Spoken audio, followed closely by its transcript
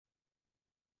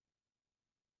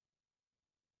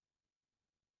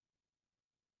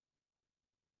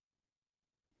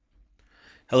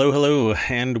Hello, hello,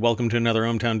 and welcome to another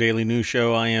ohmTown Daily News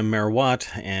Show. I am Mayor Watt,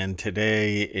 and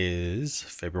today is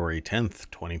February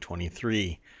 10th,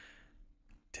 2023.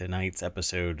 Tonight's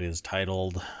episode is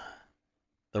titled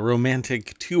The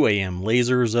Romantic 2 a.m.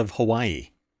 Lasers of Hawaii.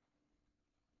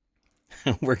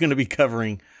 We're going to be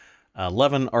covering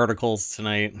 11 articles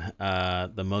tonight.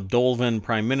 The Moldovan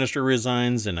Prime Minister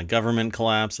resigns and a government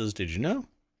collapses. Did you know?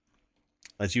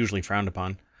 That's usually frowned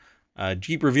upon.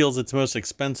 Jeep reveals its most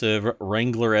expensive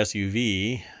Wrangler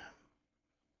SUV.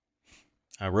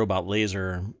 Robot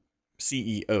Laser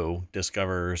CEO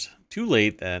discovers too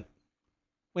late that,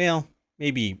 well,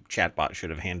 maybe chatbot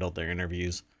should have handled their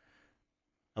interviews.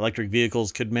 Electric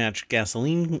vehicles could match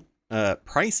gasoline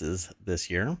prices this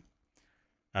year.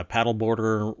 A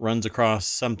paddleboarder runs across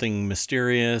something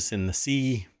mysterious in the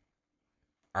sea.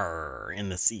 In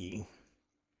the sea.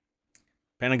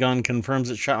 Pentagon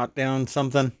confirms it shot down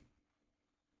something.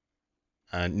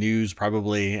 News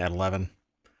probably at 11.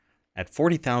 At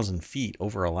 40,000 feet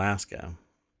over Alaska.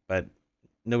 But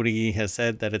nobody has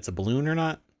said that it's a balloon or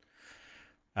not.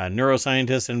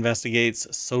 Neuroscientist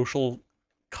investigates social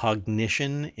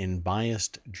cognition in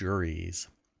biased juries.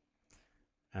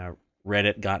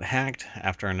 Reddit got hacked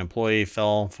after an employee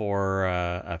fell for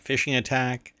a phishing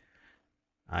attack.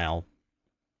 I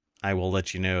will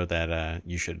let you know that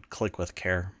you should click with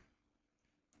care.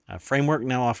 Framework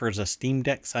now offers a Steam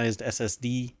Deck-sized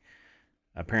SSD,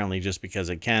 apparently just because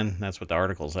it can. That's what the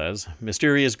article says.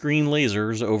 Mysterious green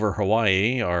lasers over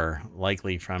Hawaii are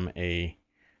likely from a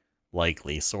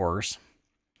likely source.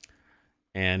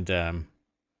 And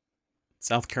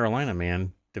South Carolina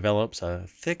man develops a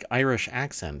thick Irish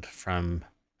accent from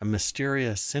a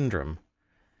mysterious syndrome.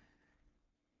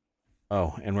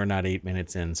 Oh, and we're not 8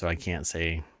 minutes in, so I can't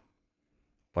say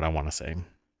what I want to say.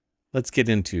 Let's get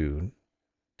into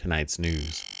tonight's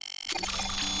news.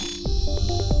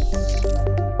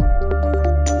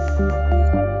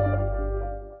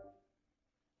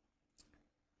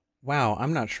 Wow,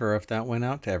 I'm not sure if that went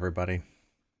out to everybody.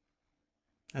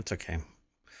 That's okay.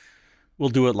 We'll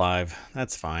do it live.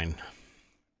 That's fine.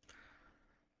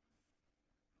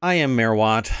 I am Mayor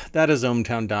Watt. That is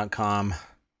ohmTown.com.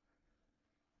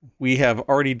 We have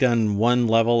already done one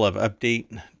level of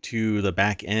update to the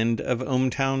back end of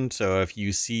ohmTown. So if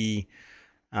you see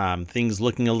things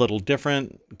looking a little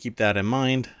different, keep that in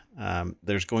mind.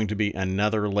 There's going to be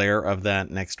another layer of that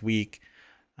next week,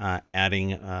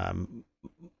 adding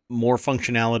more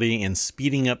functionality and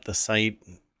speeding up the site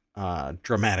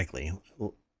dramatically,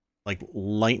 like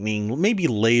lightning, maybe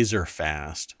laser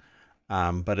fast,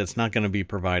 but it's not going to be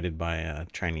provided by a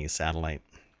Chinese satellite.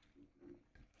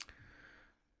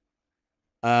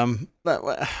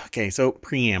 Okay, so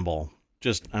Preamble.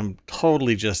 I'm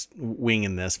totally just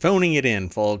winging this, phoning it in,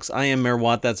 folks. I am Mayor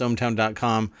Watt. That's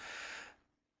ohmTown.com.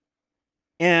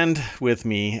 And with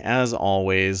me, as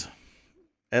always,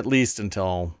 at least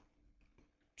until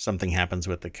something happens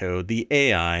with the code, the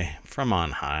AI from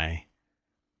on high,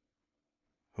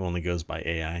 who only goes by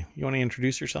AI. You want to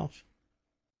introduce yourself?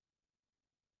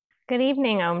 Good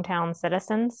evening, ohmTown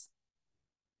citizens.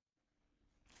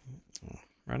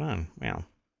 Right on. Wow.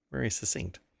 Very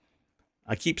succinct.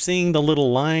 I keep seeing the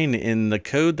little line in the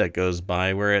code that goes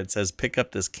by where it says pick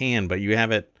up this can, but you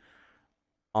have it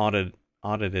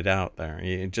audited out there.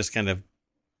 You just kind of,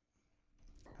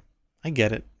 I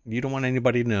get it. You don't want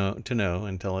anybody to know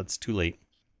until it's too late.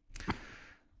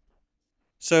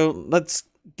 So let's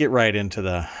get right into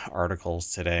the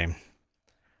articles today.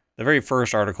 The very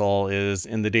first article is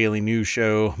in the Daily News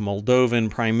Show. Moldovan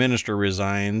Prime Minister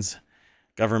resigns,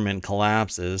 government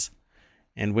collapses.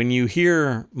 And when you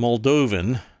hear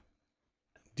Moldovan,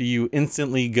 do you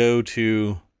instantly go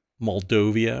to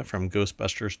Moldova from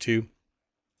Ghostbusters 2?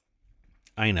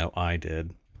 I know I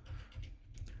did.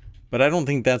 But I don't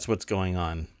think that's what's going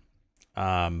on.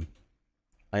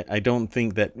 I don't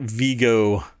think that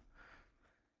Vigo...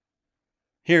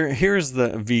 Here's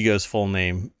the Vigo's full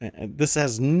name. This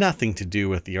has nothing to do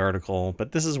with the article,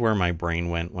 but this is where my brain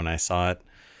went when I saw it.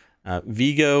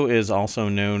 Vigo is also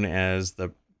known as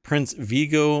the Prince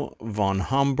Vigo von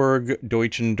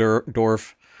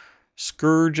Homburg-Deutschendorf,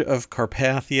 Scourge of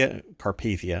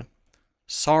Carpathia,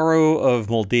 Sorrow of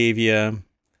Moldavia,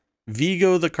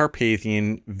 Vigo the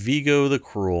Carpathian, Vigo the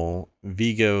Cruel,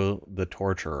 Vigo the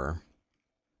Torturer.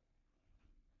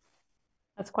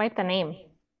 That's quite the name.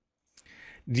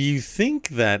 Do you think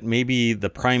that maybe the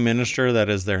prime minister that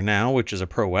is there now, which is a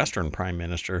pro-Western prime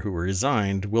minister who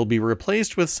resigned, will be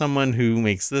replaced with someone who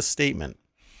makes this statement?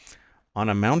 On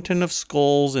a mountain of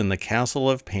skulls in the castle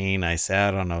of pain, I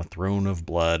sat on a throne of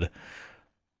blood.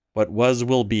 What was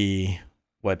will be,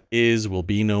 what is will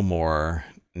be no more.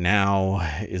 now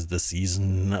is the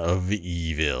season of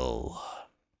evil.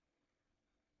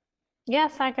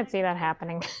 Yes, I could see that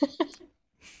happening.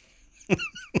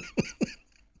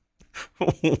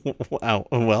 Wow.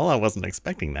 Well, I wasn't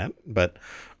expecting that, but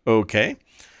okay.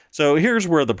 So here's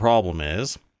where the problem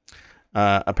is.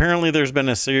 Apparently, there's been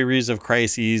a series of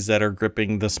crises that are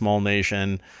gripping the small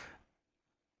nation.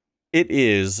 It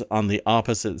is on the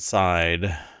opposite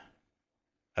side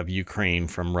of Ukraine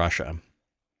from Russia.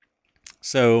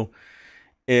 So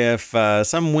if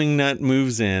some wingnut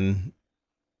moves in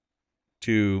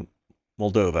to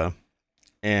Moldova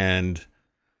and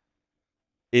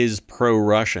is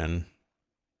pro-Russian,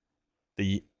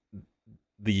 the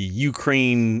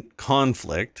Ukraine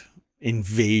conflict,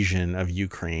 invasion of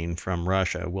Ukraine from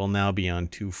Russia, will now be on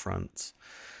two fronts.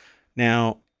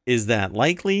 Now, is that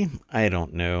likely? I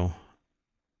don't know.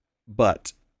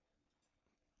 But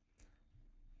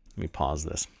let me pause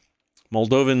this.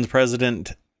 Moldovan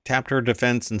president tapped her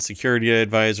defense and security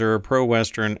advisor,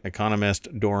 pro-Western economist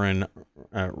Doran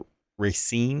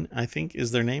Racine, I think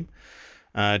is their name,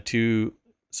 to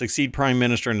succeed Prime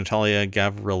Minister Natalia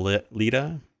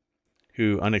Gavrilita,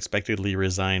 who unexpectedly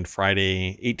resigned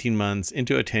Friday, 18 months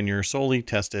into a tenure sorely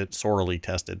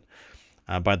tested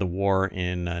by the war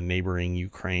in neighboring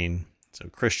Ukraine. So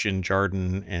Christian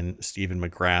Jardin and Stephen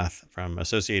McGrath from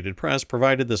Associated Press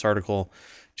provided this article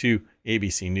to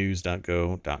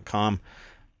abcnews.go.com.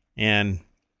 And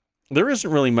there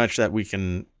isn't really much that we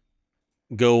can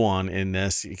go on in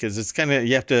this because it's kind of,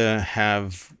 you have to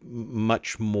have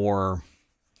much more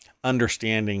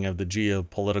understanding of the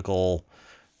geopolitical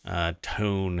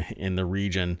tone in the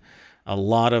region. A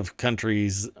lot of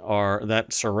countries that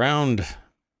surround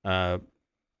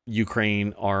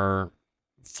Ukraine are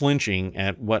flinching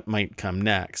at what might come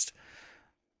next.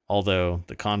 Although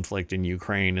the conflict in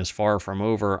Ukraine is far from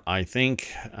over, I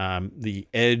think the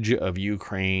edge of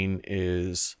Ukraine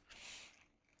is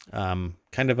kind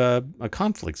of a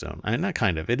conflict zone. Not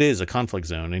kind of, it is a conflict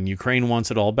zone, and Ukraine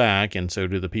wants it all back, and so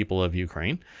do the people of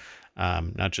Ukraine,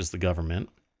 not just the government.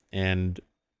 And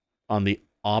on the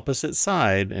opposite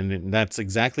side, and that's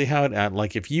exactly how it,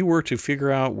 like if you were to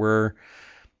figure out where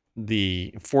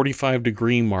the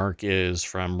 45-degree mark is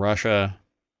from Russia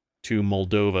to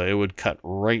Moldova, it would cut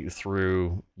right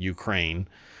through Ukraine.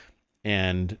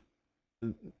 And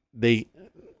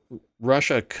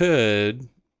Russia could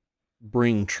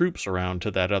bring troops around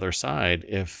to that other side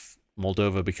if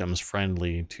Moldova becomes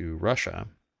friendly to Russia.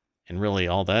 And really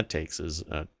all that takes is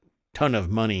a ton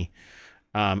of money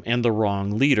and the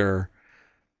wrong leader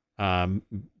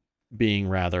being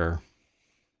rather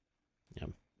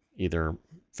either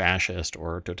fascist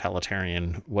or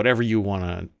totalitarian, whatever you want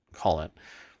to call it.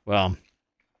 Well,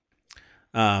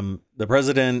 the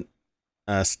president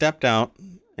stepped out,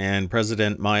 and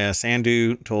President Maya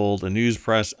Sandu told a news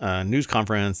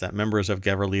conference that members of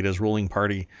Gavrilita's ruling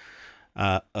party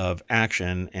of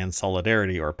Action and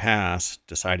Solidarity, or PASS,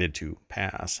 decided to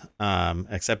pass,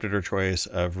 accepted her choice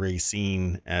of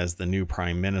Racine as the new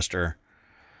prime minister,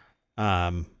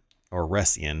 or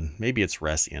Ressian, maybe it's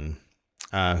Ressian,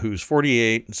 who's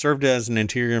 48, served as an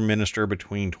interior minister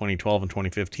between 2012 and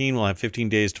 2015, will have 15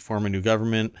 days to form a new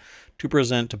government to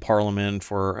present to Parliament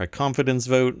for a confidence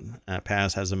vote.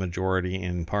 PASS has a majority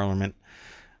in Parliament.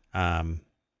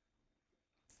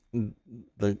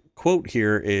 The quote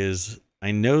here is,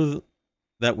 "I know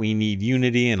that we need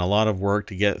unity and a lot of work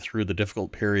to get through the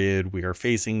difficult period we are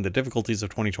facing. The difficulties of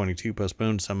 2022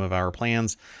 postponed some of our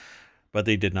plans, but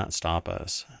they did not stop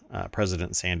us,"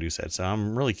 President Sandu said. So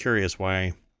I'm really curious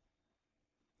why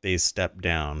they stepped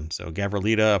down. So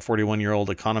Gavrilita, a 41-year-old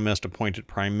economist appointed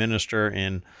prime minister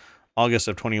in August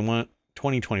of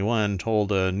 2021,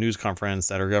 told a news conference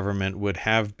that her government would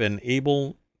have been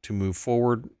able to move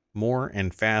forward more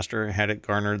and faster had it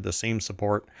garnered the same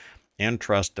support and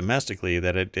trust domestically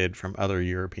that it did from other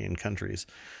European countries.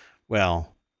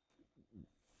 Well,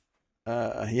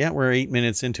 yeah, we're 8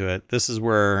 minutes into it. This is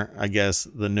where I guess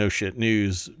the no shit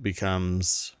news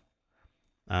becomes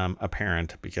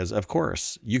apparent, because of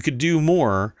course you could do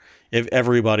more if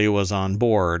everybody was on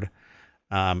board.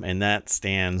 And that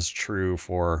stands true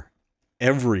for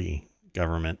every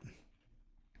government.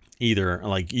 Either,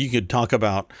 like, you could talk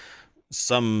about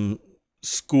some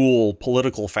school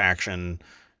political faction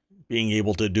being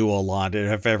able to do a lot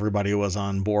if everybody was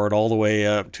on board, all the way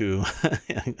up to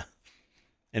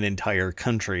an entire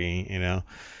country,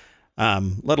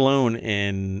 let alone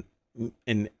in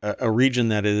a region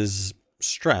that is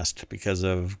stressed because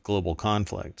of global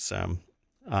conflict. So,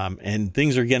 and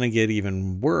things are going to get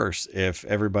even worse if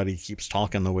everybody keeps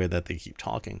talking the way that they keep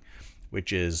talking,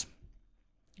 which is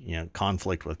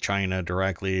conflict with China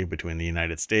directly between the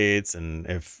United States. And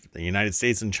if the United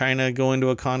States and China go into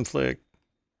a conflict,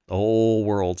 the whole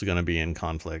world's going to be in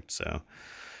conflict. So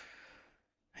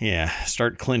yeah,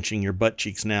 start clenching your butt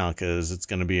cheeks now, because it's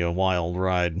going to be a wild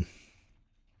ride.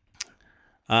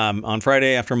 On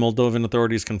Friday, after Moldovan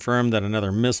authorities confirmed that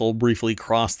another missile briefly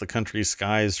crossed the country's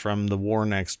skies from the war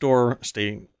next door,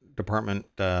 State Department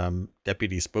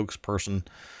deputy spokesperson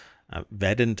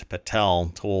Vedant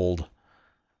Patel told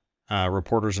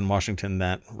reporters in Washington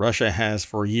that Russia has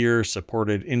for years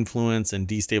supported influence and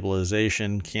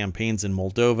destabilization campaigns in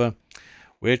Moldova,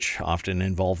 which often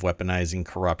involve weaponizing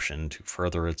corruption to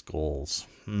further its goals.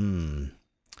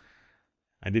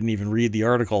 I didn't even read the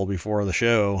article before the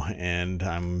show, and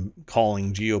I'm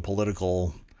calling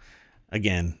geopolitical,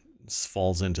 again, this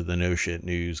falls into the no shit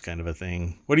news kind of a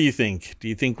thing. What do you think? Do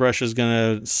you think Russia's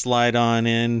going to slide on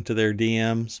into their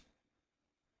DMs?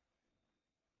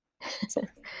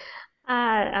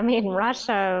 I mean,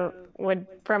 Russia would,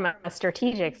 from a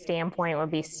strategic standpoint, would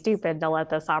be stupid to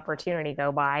let this opportunity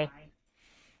go by.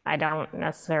 I don't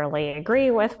necessarily agree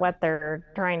with what they're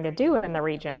trying to do in the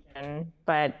region,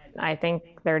 but I think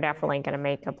they're definitely going to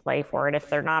make a play for it if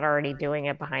they're not already doing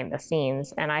it behind the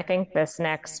scenes. And I think this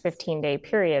next 15-day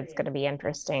period is going to be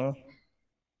interesting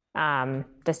to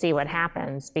see what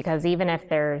happens, because even if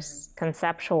there's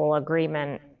conceptual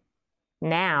agreement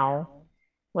now,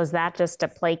 was that just to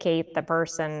placate the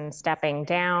person stepping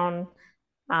down?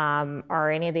 Are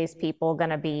any of these people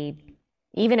going to be,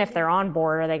 even if they're on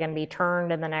board, are they going to be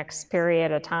turned in the next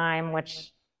period of time?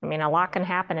 Which, I mean, a lot can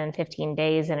happen in 15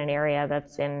 days in an area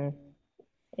that's in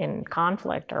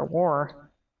conflict or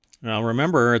war. Well,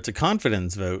 remember, it's a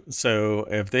confidence vote. So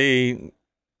if they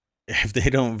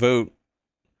don't vote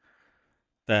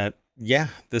that, yeah,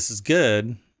 this is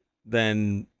good,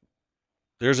 then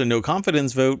there's a no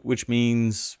confidence vote, which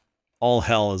means all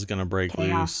hell is going to break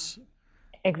loose.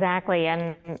 Exactly.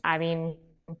 And I mean,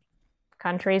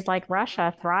 countries like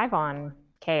Russia thrive on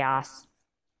chaos.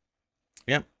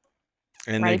 Yep.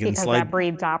 And right? they can Because slide. that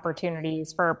breeds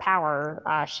opportunities for power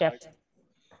shift.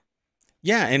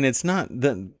 Yeah. And it's not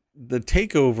the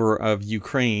takeover of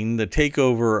Ukraine, the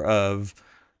takeover of,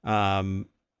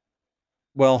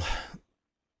 well,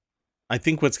 I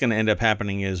think what's going to end up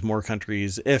happening is more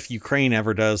countries, if Ukraine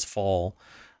ever does fall,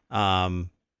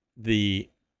 the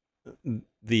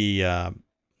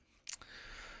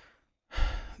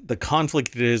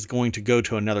conflict is going to go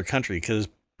to another country, because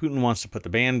Putin wants to put the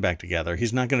band back together.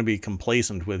 He's not going to be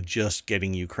complacent with just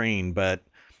getting Ukraine, but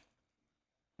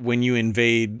when you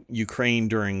invade Ukraine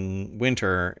during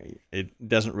winter, it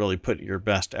doesn't really put your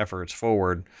best efforts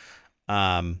forward.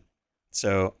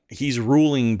 So he's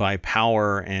ruling by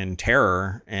power and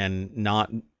terror, and not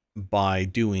by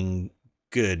doing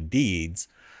good deeds.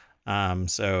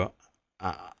 So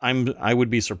I would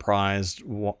be surprised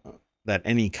that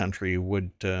any country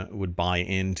would buy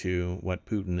into what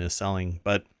Putin is selling.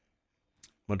 But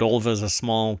Moldova is a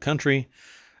small country.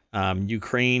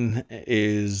 Ukraine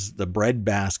is the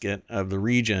breadbasket of the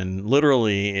region.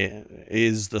 Literally,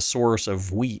 is the source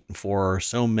of wheat for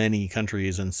so many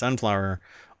countries, and sunflower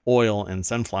oil and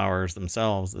sunflowers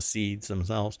themselves, the seeds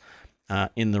themselves,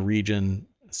 in the region.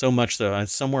 So much so,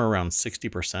 it's somewhere around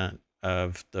 60%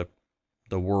 of the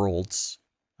world's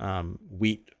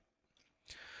wheat.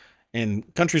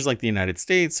 And countries like the United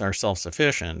States are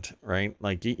self-sufficient, right?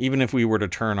 Like, even if we were to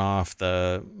turn off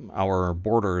our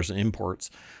borders imports,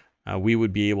 we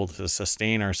would be able to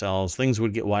sustain ourselves. Things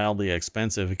would get wildly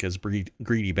expensive because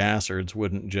greedy bastards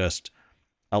wouldn't just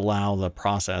allow the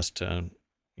process to,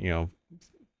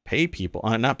 pay people,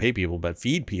 not pay people, but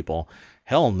feed people.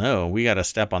 Hell no, we got to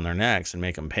step on their necks and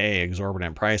make them pay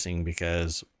exorbitant pricing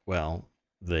because, well,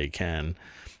 they can.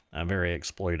 Very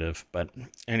exploitive. But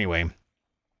anyway,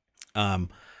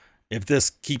 if this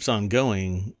keeps on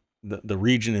going, the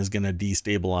region is going to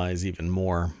destabilize even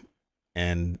more.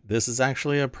 And this is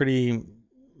actually a pretty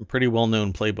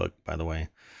well-known playbook, by the way.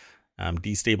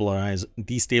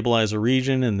 Destabilize a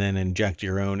region and then inject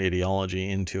your own ideology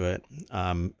into it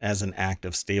as an act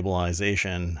of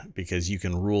stabilization, because you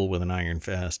can rule with an iron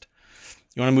fist.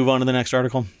 You want to move on to the next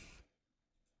article?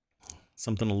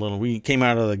 Something we came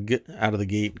out of the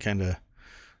gate kind of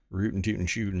rootin' tootin'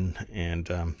 shooting, and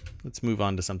let's move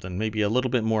on to something maybe a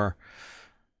little bit more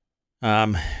I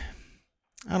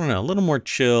don't know, a little more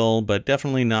chill, but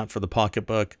definitely not for the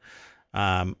pocketbook.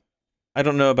 I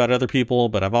don't know about other people,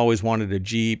 but I've always wanted a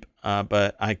Jeep,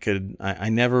 but I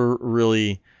never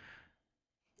really,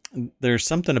 there's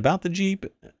something about the Jeep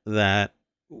that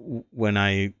when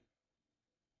I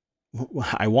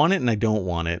I want it and I don't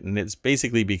want it. And it's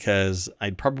basically because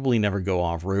I'd probably never go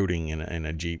off-roading in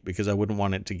a Jeep because I wouldn't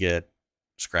want it to get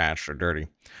scratched or dirty.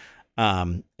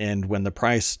 And when the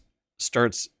price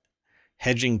starts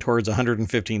hedging towards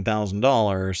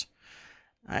 $115,000,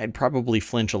 I'd probably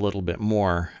flinch a little bit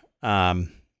more. The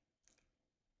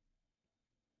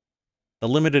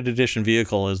limited edition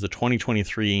vehicle is the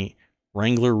 2023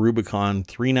 Wrangler Rubicon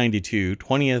 392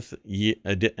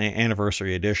 20th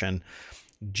anniversary edition.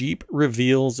 Jeep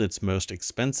reveals its most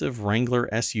expensive Wrangler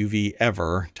SUV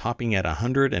ever, topping at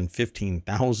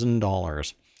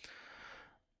 $115,000.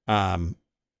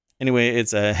 Anyway,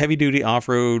 it's a heavy-duty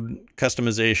off-road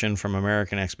customization from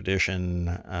American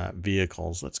Expedition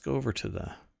Vehicles. Let's go over to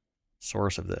the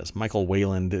source of this. Michael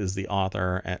Wayland is the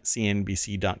author at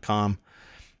cnbc.com.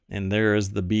 And there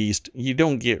is the beast. You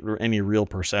don't get any real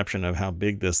perception of how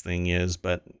big this thing is,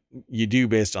 but you do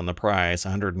based on the price,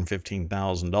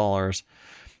 $115,000.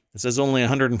 It says only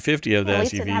 150 of the SUVs. At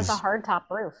least it has a hardtop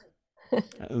roof.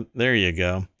 There you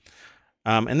go.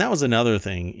 And that was another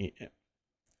thing.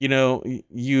 You know,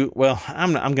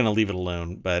 I'm going to leave it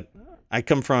alone, but I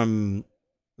come from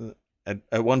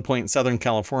at one point in Southern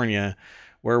California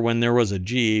where when there was a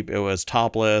Jeep, it was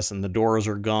topless and the doors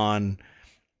are gone,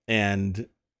 and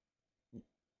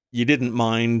you didn't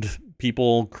mind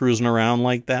people cruising around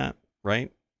like that,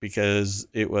 right? Because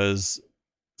it was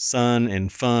sun and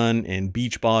fun and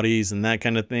beach bodies and that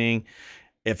kind of thing.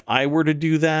 If I were to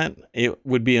do that, it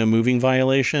would be a moving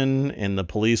violation and the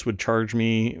police would charge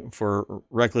me for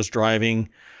reckless driving,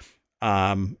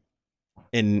 and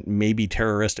maybe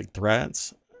terroristic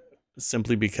threats,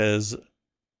 simply because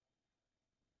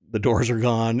the doors are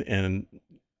gone and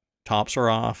tops are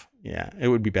off. Yeah, it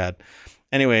would be bad.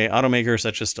 Anyway, automakers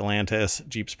such as Stellantis,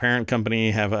 Jeep's parent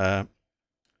company, have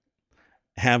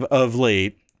of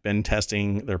late been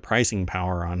testing their pricing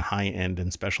power on high-end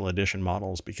and special edition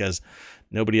models because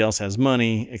nobody else has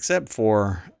money except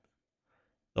for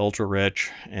the ultra-rich.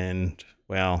 And,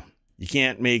 well, you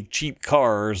can't make cheap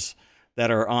cars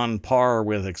that are on par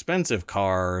with expensive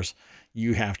cars.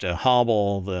 You have to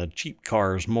hobble the cheap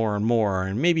cars more and more.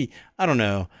 And maybe, I don't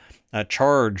know,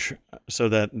 charge so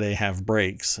that they have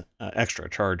brakes,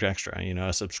 charge extra,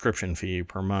 a subscription fee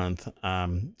per month,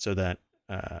 so that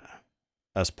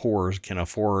us poors can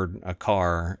afford a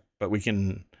car, but we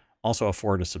can also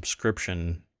afford a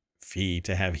subscription fee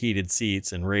to have heated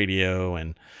seats and radio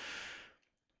and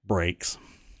brakes.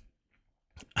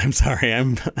 I'm sorry,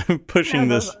 I'm pushing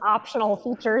this. Optional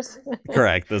features.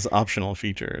 Correct, those optional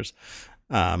features,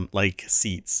 like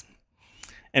seats.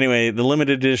 Anyway, the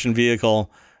limited edition vehicle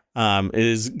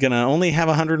is going to only have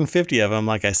 150 of them,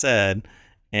 like I said.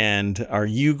 And are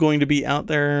you going to be out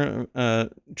there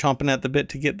chomping at the bit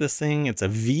to get this thing? It's a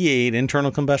V8 internal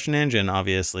combustion engine,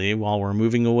 obviously, while we're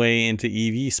moving away into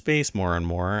EV space more and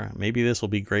more. Maybe this will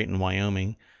be great in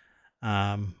Wyoming.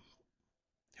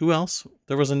 Who else?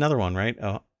 There was another one, right?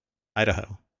 Oh,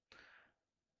 Idaho.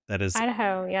 That is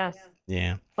Idaho, yes.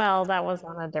 Yeah. Well, that was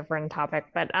on a different topic,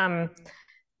 but I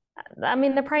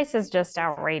mean, the price is just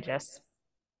outrageous.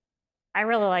 I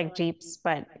really like Jeeps,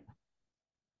 but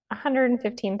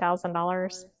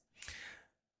 $115,000.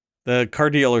 The car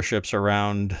dealerships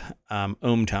around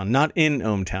ohmTown, not in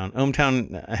ohmTown.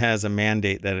 ohmTown has a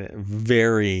mandate that is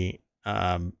very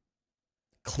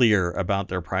clear about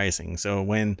their pricing. So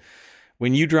when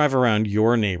you drive around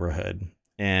your neighborhood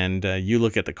and you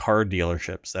look at the car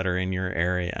dealerships that are in your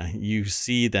area, you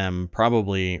see them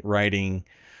probably writing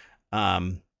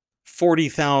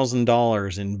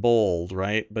 $40,000 in bold,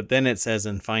 right? But then it says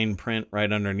in fine print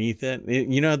right underneath it.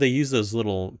 They use those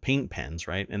little paint pens,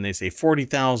 right? And they say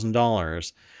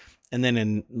 $40,000. And then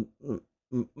in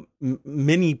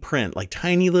mini print, like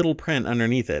tiny little print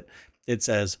underneath it, it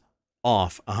says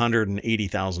off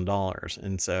 $180,000.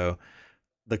 And so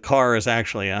the car is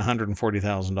actually a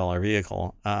 $140,000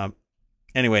 vehicle.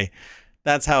 Anyway,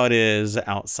 that's how it is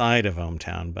outside of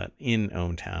ohmTown, but in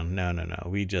ohmTown, no.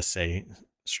 We just say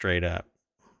straight up,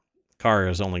 car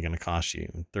is only going to cost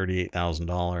you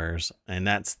 $38,000, and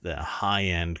that's the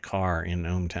high-end car in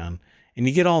ohmTown. And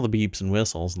you get all the beeps and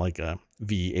whistles, like a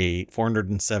V8,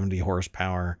 470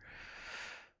 horsepower,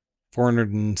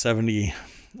 470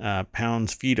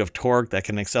 pounds-feet of torque that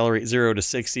can accelerate 0 to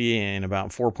 60 in about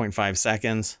 4.5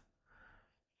 seconds.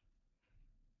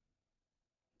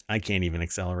 I can't even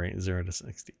accelerate 0 to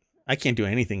 60. I can't do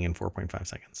anything in 4.5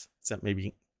 seconds, except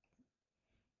maybe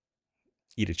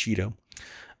eat a Cheeto.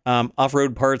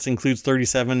 Off-road parts includes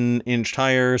 37-inch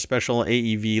tires, special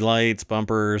AEV lights,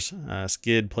 bumpers,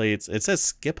 skid plates. It says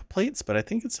skip plates, but I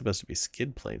think it's supposed to be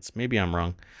skid plates. Maybe I'm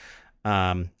wrong.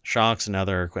 shocks and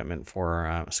other equipment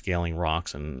for scaling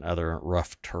rocks and other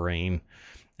rough terrain.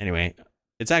 Anyway,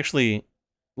 it's actually,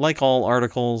 like all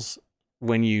articles,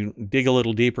 when you dig a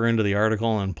little deeper into the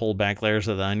article and pull back layers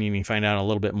of the onion, you find out a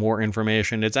little bit more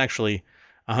information. It's actually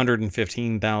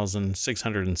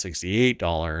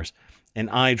 $115,668, and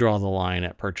I draw the line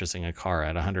at purchasing a car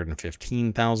at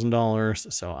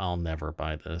 $115,000, so I'll never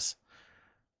buy this.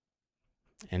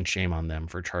 And shame on them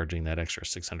for charging that extra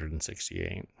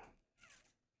 $668.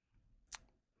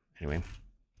 Anyway,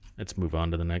 let's move on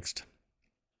to the next.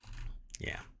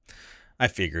 Yeah, I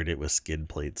figured it was skid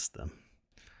plates.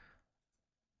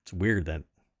 It's weird that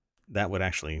that would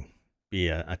actually be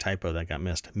a typo that got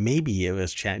missed. Maybe it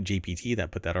was ChatGPT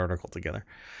that put that article together.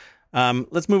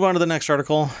 Let's move on to the next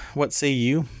article. What say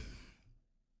you?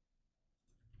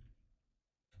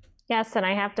 Yes, and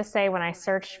I have to say, when I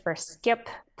searched for skip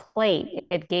plate,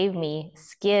 it gave me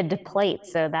skid plate.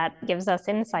 So that gives us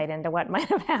insight into what might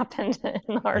have happened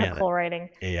in the article writing.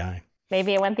 AI.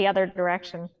 Maybe it went the other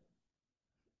direction.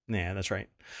 Yeah, that's right.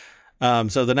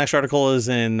 So the next article is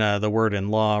in the Word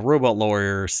and Law. Robot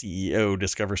lawyer CEO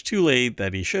discovers too late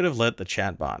that he should have let the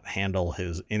chatbot handle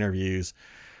his interviews.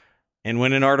 And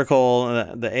when an article,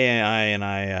 the AI and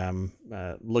I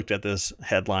looked at this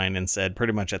headline and said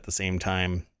pretty much at the same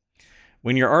time,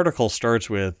 when your article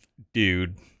starts with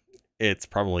dude, it's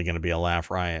probably going to be a laugh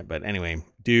riot. But anyway,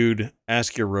 dude,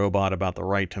 ask your robot about the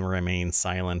right to remain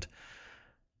silent.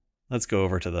 Let's go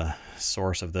over to the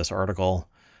source of this article.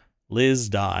 Liz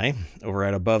Dye over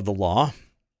at Above the Law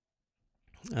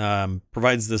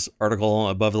provides this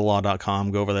article,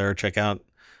 abovethelaw.com. Go over there, check out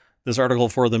this article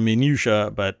for the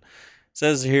minutia, but it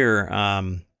says here,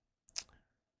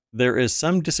 there is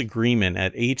some disagreement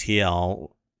at ATL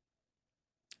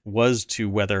was to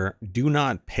whether Do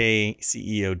Not Pay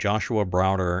CEO Joshua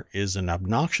Browder is an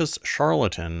obnoxious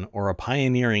charlatan or a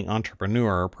pioneering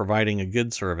entrepreneur providing a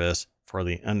good service for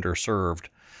the underserved.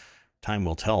 Time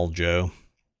will tell, Joe.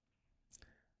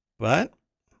 But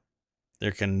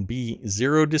there can be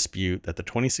zero dispute that the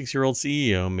 26-year-old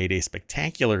CEO made a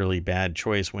spectacularly bad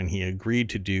choice when he agreed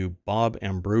to do Bob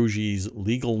Ambrosie's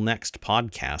Legal Next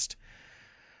podcast.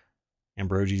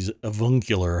 Ambrosie's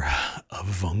avuncular,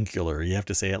 you have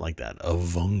to say it like that,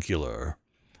 avuncular,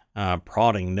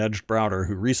 prodding nudged Browder,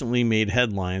 who recently made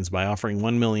headlines by offering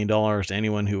 $1 million to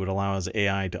anyone who would allow his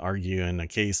AI to argue in a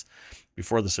case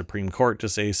before the Supreme Court to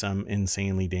say some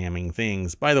insanely damning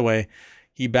things. By the way,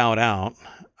 he bowed out,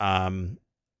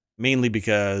 mainly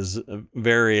because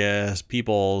various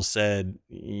people said,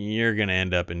 you're going to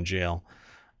end up in jail,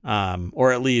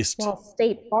 or at least... Well,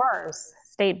 state bars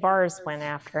went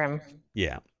after him.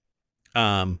 Yeah.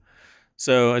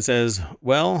 So it says,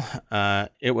 well,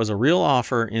 it was a real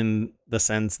offer in the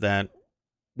sense that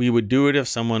we would do it if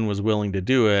someone was willing to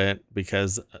do it,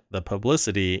 because the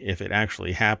publicity, if it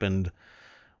actually happened,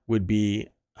 would be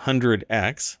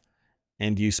 100x,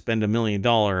 and you spend $1 million,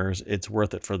 it's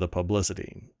worth it for the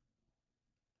publicity.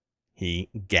 He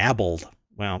gabbled.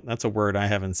 Well, that's a word I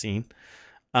haven't seen.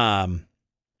 So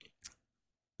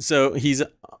he's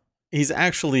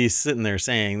actually sitting there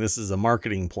saying this is a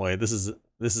marketing ploy. This is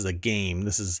a game.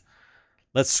 Let's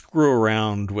screw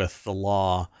around with the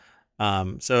law.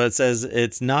 So it says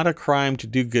it's not a crime to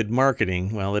do good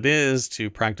marketing. Well, it is to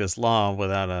practice law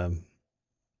without a...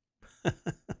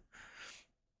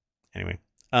 Anyway,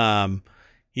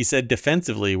 he said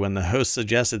defensively when the host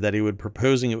suggested that he would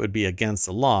proposing it would be against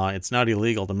the law, it's not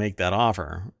illegal to make that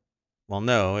offer. Well,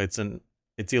 no, it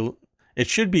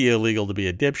should be illegal to be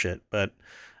a dipshit, but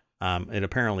it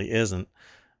apparently isn't.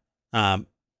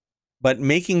 But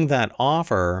making that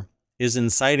offer is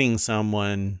inciting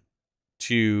someone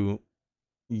to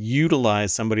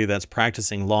utilize somebody that's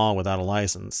practicing law without a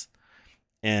license.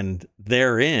 And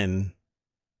therein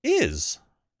is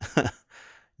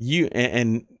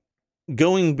and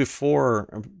going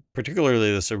before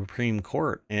particularly the Supreme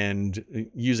Court and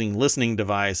using listening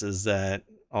devices that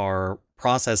are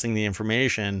processing the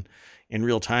information in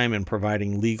real time and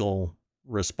providing legal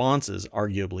responses,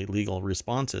 arguably legal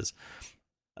responses.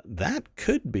 That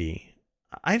could be.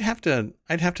 I'd have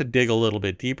to dig a little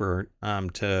bit deeper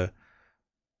to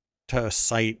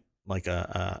cite like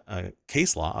a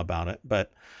case law about it.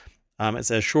 But it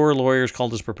says, sure, lawyers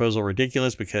called his proposal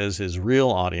ridiculous because his real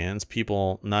audience,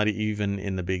 people not even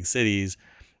in the big cities,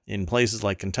 in places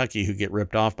like Kentucky who get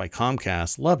ripped off by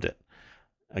Comcast, loved it.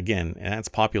 Again, that's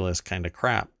populist kind of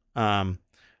crap,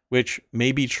 which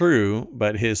may be true,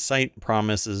 but his site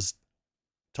promises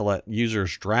to let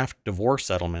users draft divorce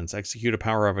settlements, execute a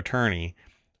power of attorney,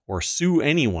 or sue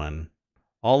anyone,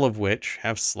 all of which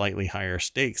have slightly higher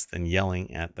stakes than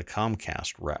yelling at the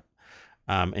Comcast rep.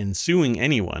 And suing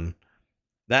anyone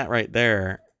that right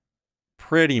there,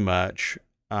 pretty much,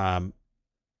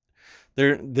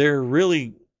 there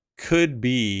really could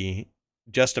be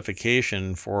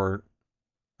justification for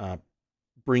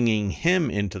bringing him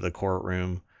into the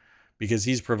courtroom, because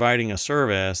he's providing a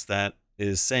service that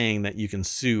is saying that you can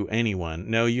sue anyone.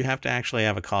 No, you have to actually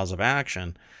have a cause of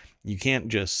action. You can't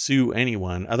just sue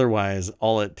anyone. Otherwise,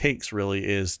 all it takes really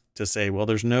is to say, well,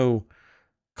 there's no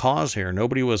cause here.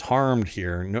 Nobody was harmed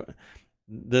here. No,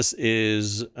 this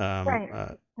is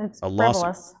Right. It's a lawsuit.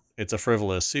 frivolous. It's a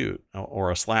frivolous suit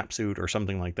or a slap suit or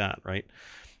something like that, right?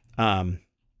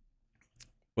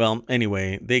 Well,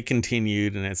 anyway, they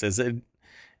continued, and it says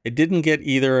it didn't get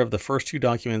either of the first two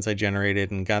documents I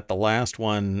generated and got the last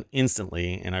one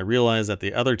instantly, and I realized that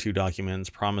the other two documents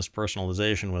promised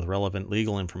personalization with relevant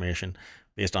legal information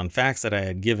based on facts that I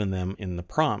had given them in the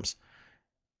prompts,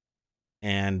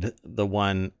 and the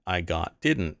one I got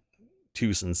didn't,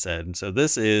 Tucson said. So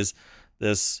this is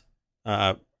this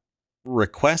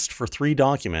request for 3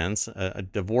 documents, a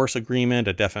divorce agreement,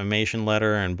 a defamation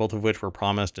letter, and both of which were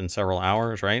promised in several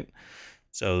hours, right?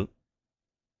 So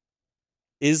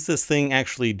is this thing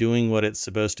actually doing what it's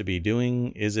supposed to be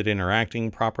doing? Is it interacting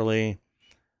properly?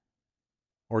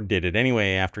 Or did it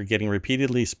anyway? After getting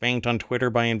repeatedly spanked on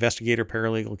Twitter by investigator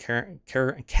paralegal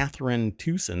Catherine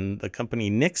Tucson, the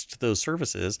company nixed those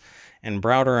services, and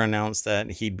Browder announced that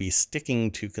he'd be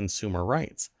sticking to consumer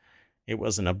rights. It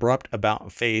was an abrupt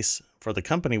about-face for the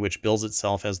company, which bills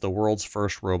itself as the world's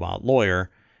first robot lawyer,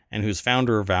 and whose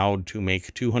founder vowed to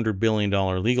make $200 billion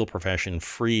legal profession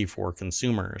free for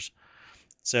consumers.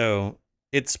 So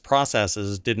its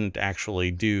processes didn't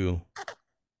actually do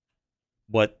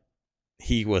what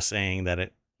he was saying that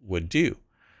it would do.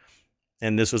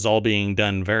 And this was all being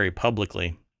done very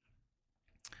publicly.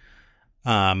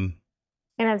 And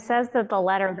it says that the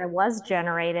letter that was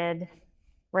generated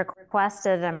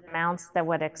requested amounts that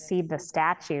would exceed the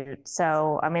statute.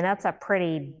 So, I mean, that's a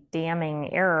pretty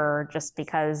damning error, just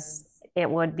because it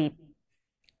would be,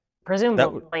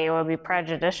 presumably, it would be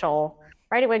prejudicial,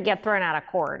 right? It would get thrown out of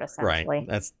court, essentially.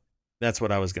 Right. That's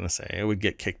what I was going to say. It would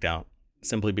get kicked out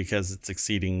simply because it's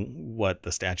exceeding what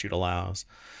the statute allows.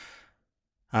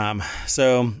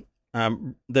 So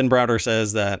then Browder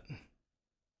says that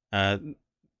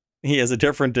he has a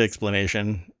different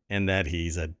explanation, and that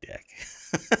he's a dick.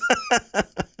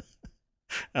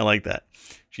 I like that.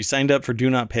 She signed up for Do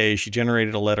Not Pay. She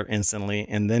generated a letter instantly.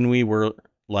 And then we were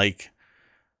like,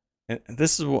 I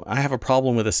have a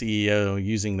problem with a CEO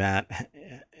using that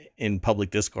in public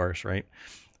discourse, right?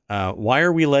 Why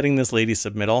are we letting this lady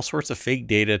submit all sorts of fake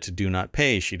data to Do Not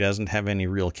Pay? She doesn't have any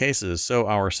real cases, so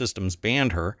our systems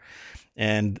banned her.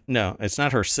 And no, it's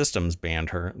not her systems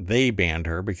banned her. They banned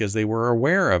her because they were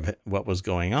aware of what was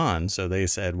going on. So they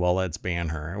said, well, let's ban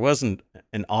her. It wasn't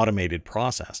an automated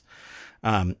process.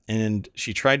 And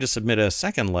she tried to submit a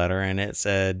second letter, and it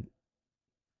said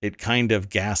it kind of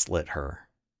gaslit her.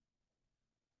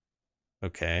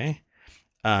 Okay.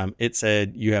 It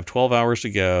said you have 12 hours to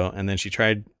go. And then she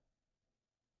tried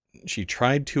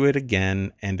to it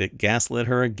again, and it gaslit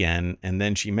her again. And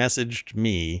then she messaged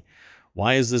me,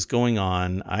 why is this going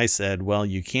on? I said, well,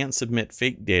 you can't submit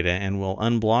fake data, and we'll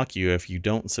unblock you if you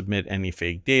don't submit any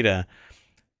fake data.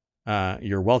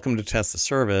 You're welcome to test the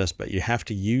service, but you have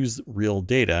to use real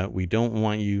data. We don't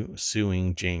want you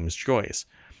suing James Joyce,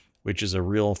 which is a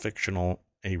real fictional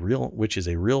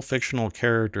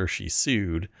character she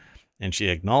sued. And she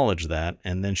acknowledged that,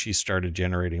 and then she started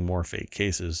generating more fake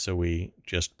cases, so we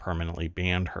just permanently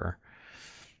banned her.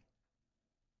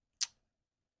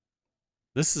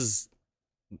 This is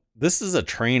a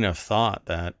train of thought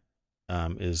that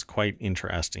is quite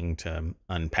interesting to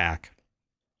unpack.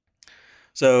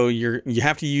 So you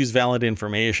have to use valid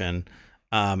information,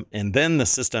 and then the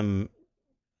system,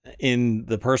 in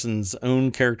the person's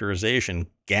own characterization,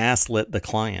 gaslit the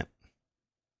client.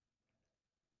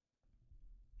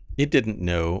 It didn't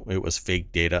know it was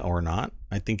fake data or not.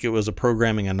 I think it was a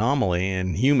programming anomaly,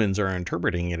 and humans are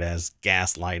interpreting it as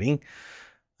gaslighting.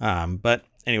 But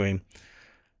anyway,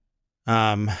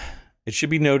 it should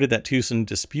be noted that Tucson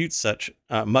disputes such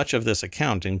much of this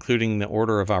account, including the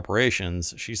order of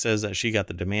operations. She says that she got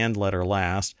the demand letter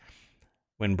last,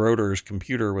 when Broder's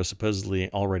computer was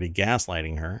supposedly already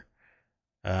gaslighting her.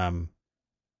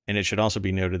 And it should also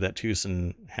be noted that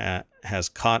Tucson has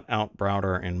caught out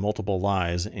Browder in multiple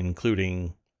lies,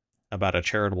 including about a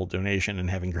charitable donation and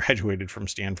having graduated from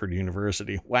Stanford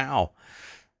University. Wow.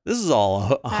 This is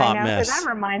all a hot mess. That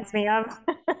reminds me of.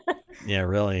 Yeah,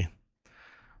 really.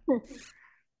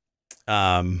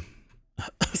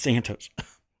 Santos.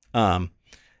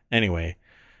 Anyway,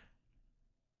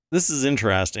 this is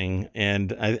interesting.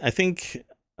 And I think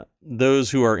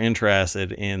those who are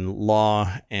interested in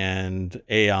law and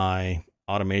AI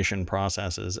automation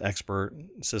processes, expert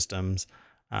systems,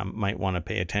 might want to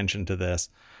pay attention to this.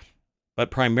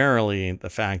 But primarily the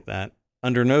fact that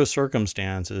under no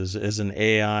circumstances is an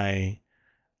AI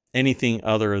anything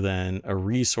other than a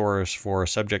resource for a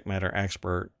subject matter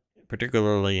expert,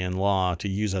 particularly in law, to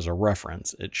use as a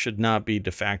reference. It should not be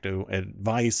de facto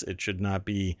advice. It should not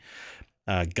be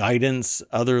guidance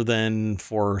other than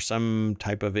for some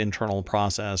type of internal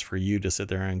process for you to sit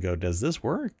there and go, does this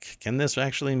work? Can this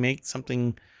actually make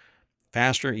something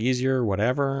faster, easier,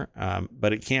 whatever?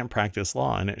 But it can't practice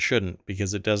law, and it shouldn't,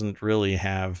 because it doesn't really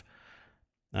have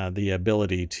the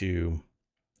ability to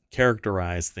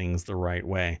characterize things the right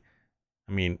way.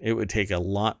 I mean, it would take a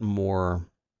lot more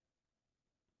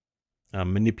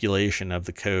manipulation of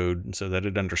the code so that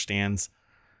it understands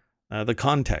the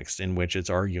context in which it's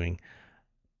arguing.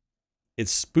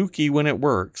 It's spooky when it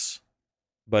works,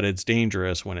 but it's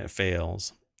dangerous when it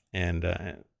fails.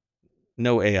 And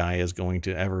no AI is going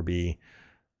to ever be,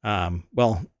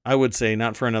 well, I would say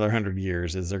not for another 100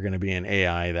 years is there going to be an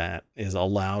AI that is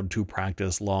allowed to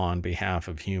practice law on behalf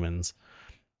of humans.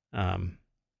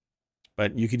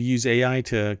 But you could use AI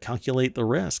to calculate the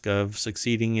risk of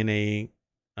succeeding in a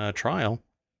trial.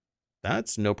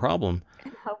 That's no problem.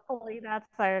 Hopefully that's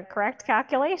a correct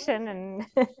calculation and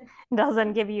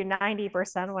doesn't give you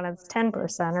 90% when it's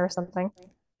 10% or something.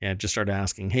 Yeah, just start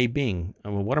asking, hey, Bing,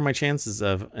 well, what are my chances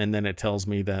of, and then it tells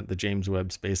me that the James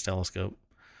Webb Space Telescope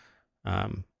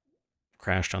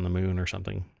crashed on the moon or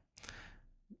something.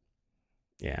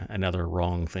 Yeah, another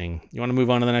wrong thing. You want to move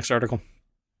on to the next article?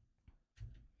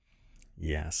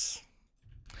 Yes.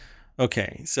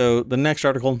 Okay, so the next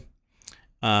article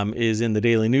is in the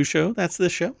Daily News Show. That's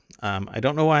this show. I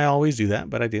don't know why I always do that,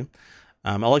 but I do.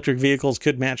 Electric vehicles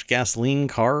could match gasoline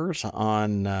cars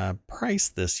on price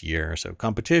this year. So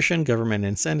competition, government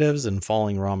incentives, and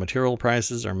falling raw material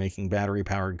prices are making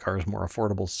battery-powered cars more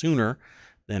affordable sooner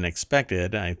than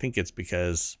expected. I think it's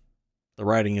because the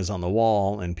writing is on the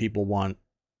wall and people want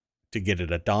to get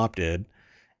it adopted,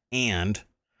 and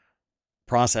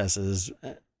processes.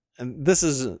 And this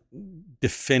is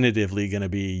definitively going to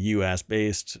be US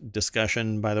based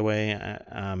discussion, by the way.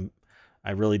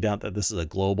 I really doubt that this is a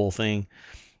global thing.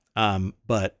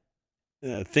 But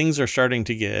things are starting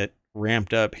to get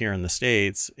ramped up here in the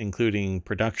States, including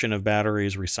production of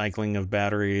batteries, recycling of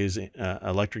batteries,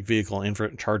 electric vehicle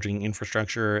charging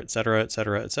infrastructure, et cetera, et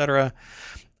cetera, et cetera.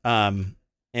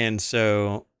 And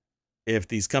so if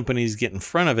these companies get in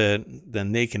front of it,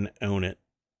 then they can own it.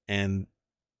 And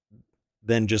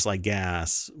then just like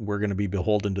gas, we're going to be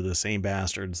beholden to the same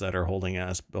bastards that are holding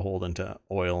us beholden to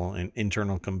oil and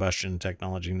internal combustion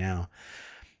technology now.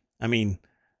 I mean,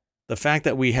 the fact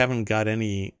that we haven't got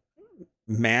any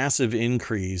massive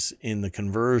increase in the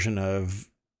conversion of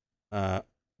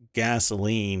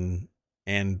gasoline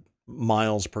and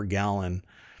miles per gallon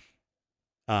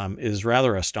is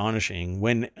rather astonishing.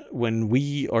 When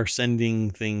we are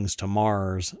sending things to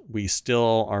Mars, we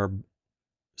still are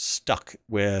stuck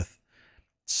with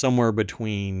somewhere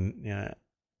between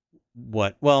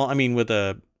with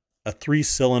a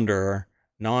 3-cylinder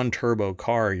non-turbo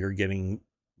car, you're getting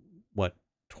what,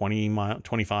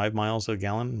 25 miles a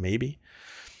gallon, maybe,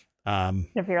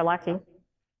 if you're lucky.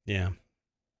 Yeah.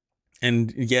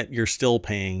 And yet you're still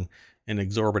paying an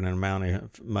exorbitant amount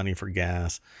of money for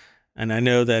gas. And I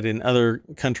know that in other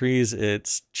countries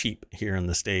it's cheap here in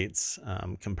the States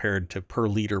compared to per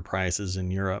liter prices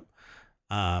in Europe.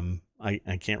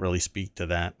 I can't really speak to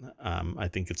that. I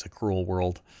think it's a cruel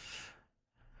world.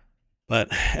 But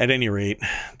at any rate,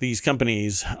 these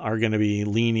companies are going to be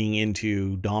leaning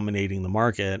into dominating the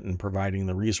market and providing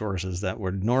the resources that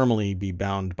would normally be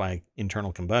bound by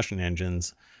internal combustion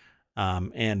engines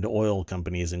and oil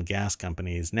companies and gas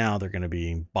companies. Now they're going to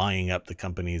be buying up the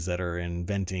companies that are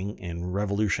inventing and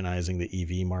revolutionizing the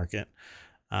EV market.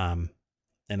 And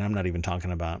I'm not even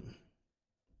talking about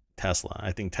Tesla.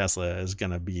 I think Tesla is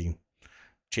going to be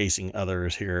chasing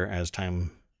others here as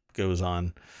time goes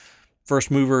on.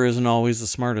 First mover isn't always the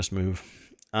smartest move.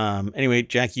 Anyway,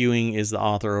 Jack Ewing is the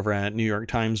author over at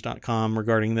NewYorkTimes.com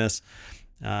regarding this.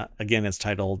 Again, it's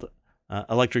titled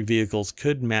Electric Vehicles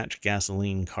Could Match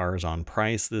Gasoline Cars on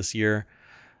Price This Year.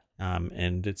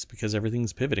 And it's because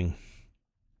everything's pivoting.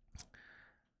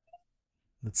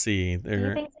 Let's see. Do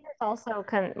you think there's also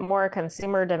more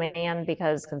consumer demand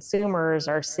because consumers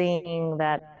are seeing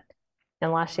that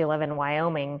unless you live in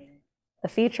Wyoming, the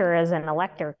future is in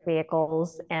electric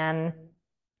vehicles, and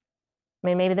I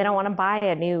mean, maybe they don't want to buy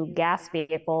a new gas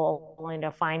vehicle only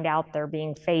to find out they're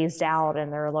being phased out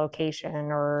in their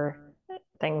location or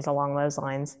things along those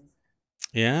lines.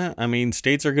 Yeah, I mean,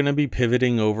 states are going to be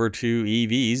pivoting over to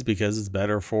EVs because it's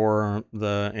better for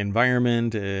the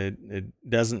environment.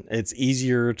 It's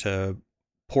easier to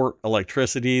port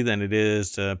electricity than it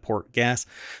is to port gas.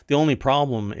 The only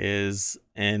problem is,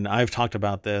 and I've talked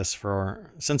about this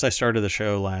since I started the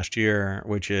show last year,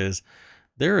 which is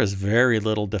there is very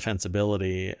little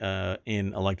defensibility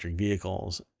in electric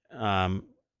vehicles.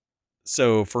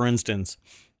 So, for instance,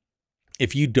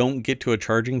 if you don't get to a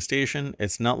charging station,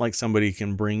 it's not like somebody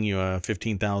can bring you a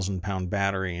 15,000 pound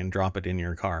battery and drop it in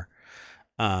your car.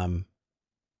 Um,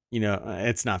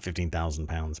 it's not 15,000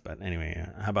 pounds, but anyway,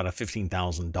 how about a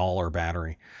 $15,000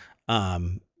 battery?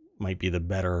 Might be the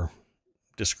better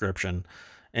description,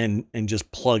 and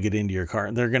just plug it into your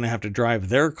car. They're going to have to drive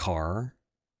their car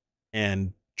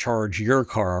and charge your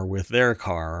car with their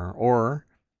car, or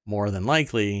more than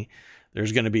likely,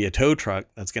 there's going to be a tow truck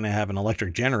that's going to have an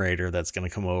electric generator that's going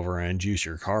to come over and juice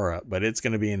your car up, but it's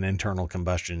going to be an internal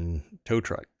combustion tow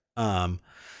truck.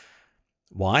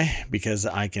 Why? Because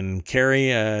I can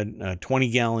carry a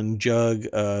 20-gallon jug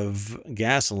of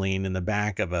gasoline in the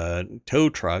back of a tow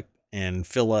truck and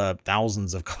fill up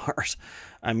thousands of cars.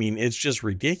 I mean, it's just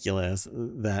ridiculous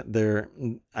that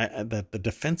that the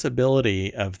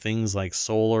defensibility of things like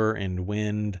solar and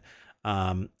wind,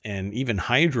 and even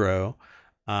hydro,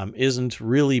 isn't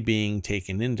really being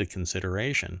taken into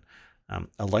consideration.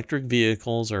 Electric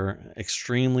vehicles are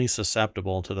extremely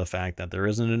susceptible to the fact that there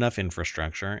isn't enough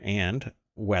infrastructure, and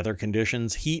weather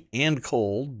conditions, heat and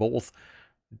cold, both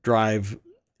drive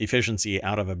efficiency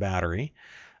out of a battery.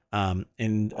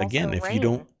 And Also, again, if you rain.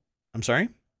 don't, I'm sorry?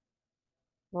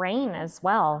 Rain as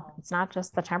well. It's not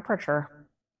just the temperature.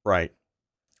 Right.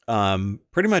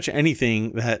 Pretty much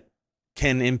anything that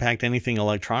can impact anything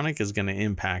electronic is going to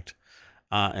impact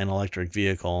an electric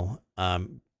vehicle,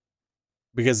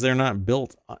 because they're not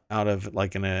built out of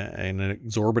like an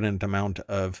exorbitant amount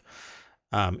of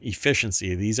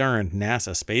efficiency. These aren't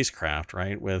NASA spacecraft,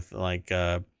 right? With like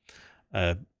a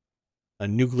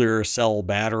nuclear cell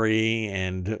battery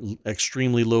and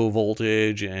extremely low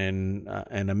voltage and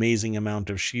an amazing amount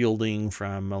of shielding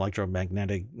from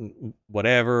electromagnetic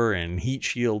whatever and heat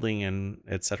shielding and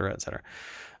et cetera, et cetera.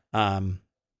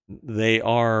 They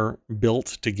are built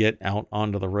to get out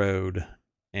onto the road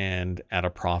and at a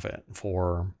profit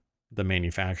for the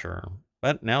manufacturer.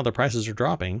 But now the prices are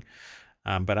dropping.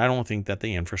 But I don't think that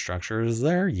the infrastructure is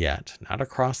there yet, not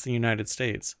across the United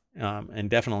States, and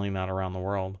definitely not around the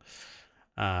world.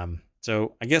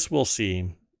 So I guess we'll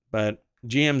see. But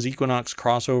GM's Equinox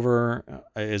crossover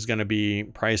is going to be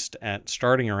priced at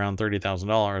starting around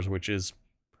 $30,000, which is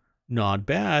not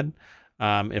bad.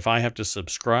 If I have to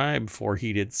subscribe for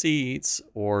heated seats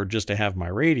or just to have my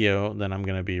radio, then I'm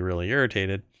going to be really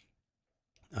irritated.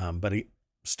 But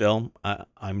still,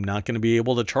 I'm not going to be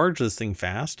able to charge this thing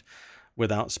fast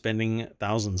without spending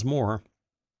thousands more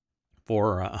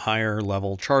for a higher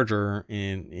level charger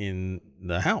in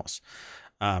the house.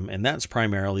 And that's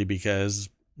primarily because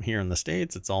here in the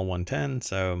States, it's all 110.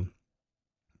 So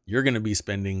you're going to be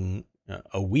spending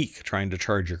a week trying to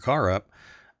charge your car up,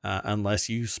 unless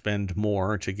you spend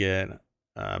more to get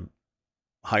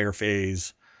higher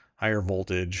phase, higher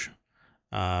voltage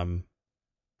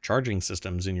charging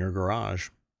systems in your garage.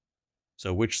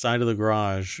 So which side of the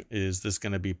garage is this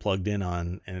going to be plugged in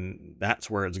on? And that's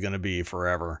where it's going to be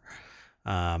forever.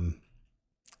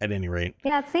 At any rate.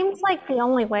 Yeah, it seems like the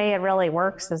only way it really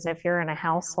works is if you're in a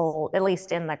household, at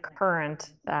least in the current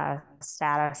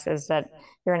status, is that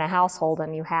you're in a household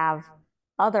and you have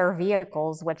other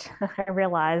vehicles, which I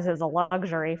realize is a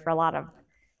luxury for a lot of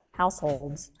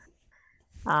households.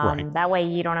 Right. That way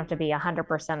you don't have to be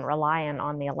 100% reliant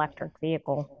on the electric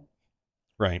vehicle.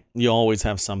 Right. You always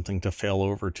have something to fail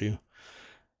over to.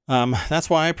 That's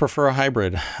why I prefer a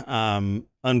hybrid.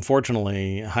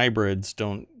 Unfortunately, hybrids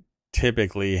don't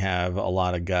typically have a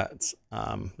lot of guts.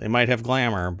 They might have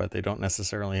glamour, but they don't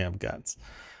necessarily have guts,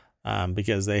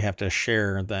 because they have to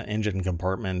share the engine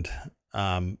compartment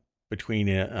between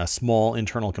a small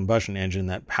internal combustion engine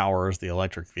that powers the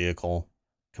electric vehicle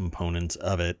components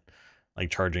of it,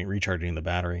 like recharging the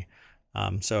battery.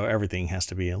 So everything has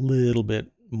to be a little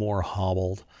bit more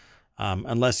hobbled,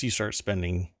 unless you start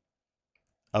spending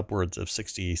upwards of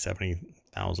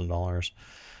 $60,000-$70,000.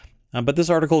 But this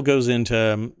article goes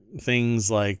into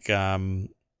things like Ford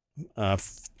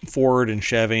and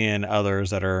Chevy and others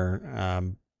that are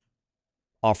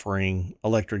offering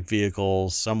electric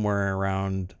vehicles somewhere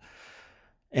around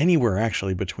anywhere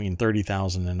actually between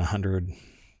 30,000 and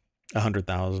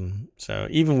 100,000. So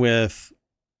even with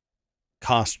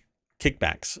cost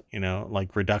kickbacks,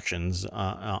 like reductions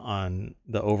on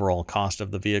the overall cost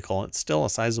of the vehicle, it's still a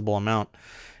sizable amount.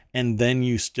 And then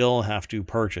you still have to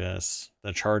purchase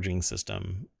the charging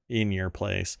system in your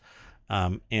place,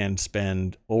 and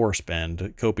spend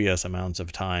copious amounts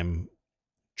of time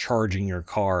charging your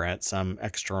car at some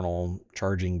external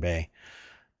charging bay.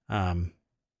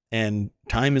 And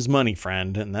time is money,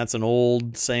 friend. And that's an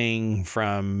old saying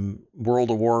from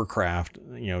World of Warcraft,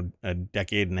 a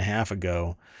decade and a half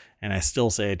ago. And I still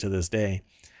say it to this day.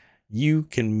 You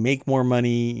can make more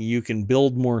money, you can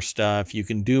build more stuff, you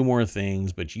can do more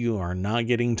things, but you are not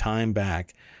getting time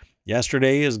back.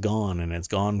 Yesterday is gone, and it's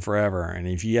gone forever. And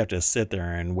if you have to sit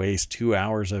there and waste 2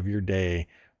 hours of your day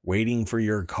waiting for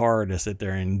your car to sit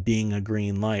there and ding a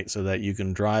green light so that you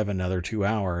can drive another 2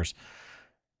 hours,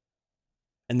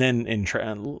 and then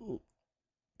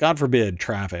God forbid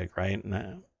traffic, right?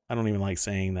 And I don't even like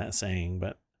saying that saying,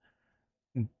 but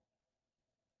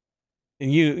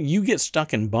you get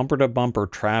stuck in bumper to bumper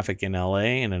traffic in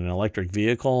LA in an electric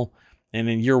vehicle, and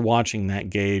then you're watching that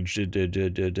gauge.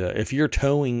 If you're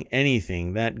towing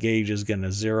anything, that gauge is going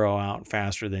to zero out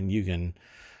faster than you can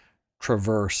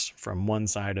traverse from one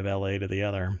side of LA to the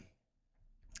other.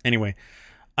 Anyway,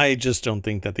 I just don't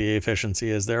think that the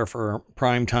efficiency is there for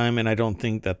prime time, and I don't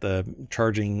think that the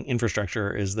charging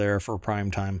infrastructure is there for prime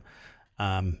time.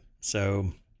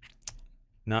 So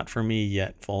not for me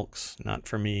yet, folks. Not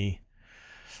for me.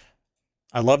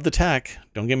 I love the tech.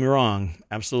 Don't get me wrong.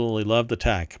 Absolutely love the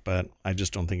tech, but I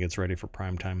just don't think it's ready for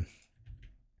prime time.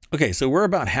 Okay, so we're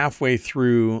about halfway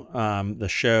through the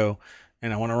show,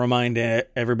 and I want to remind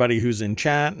everybody who's in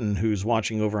chat and who's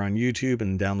watching over on YouTube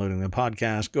and downloading the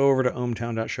podcast, go over to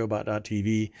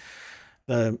ohmTown.showbot.tv.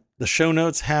 The show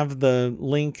notes have the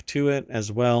link to it as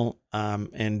well,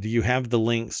 and you have the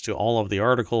links to all of the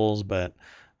articles, but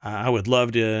I would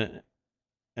love to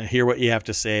hear what you have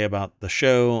to say about the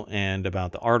show and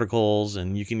about the articles,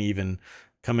 and you can even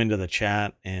come into the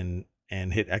chat and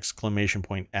hit !S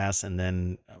and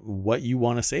then what you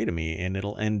want to say to me, and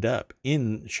it'll end up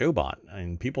in Showbot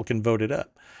and people can vote it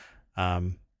up.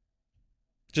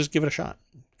 Just give it a shot.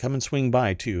 Come and swing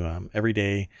by too. Every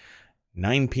day,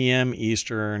 9 p.m.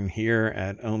 Eastern here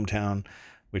at ohmTown,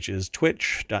 which is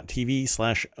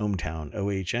twitch.tv/ohmTown,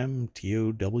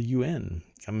 OHMTOWN.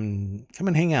 Come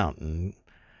and hang out and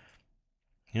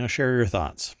share your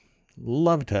thoughts.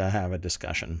 Love to have a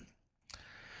discussion.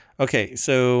 Okay,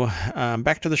 so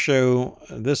back to the show.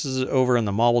 This is over in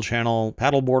the Marble Channel.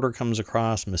 Paddleboarder comes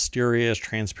across mysterious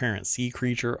transparent sea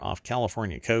creature off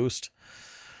California coast.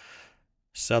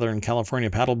 Southern California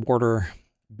paddleboarder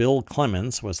Bill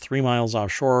Clements was 3 miles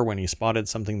offshore when he spotted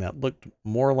something that looked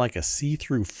more like a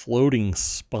see-through floating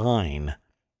spine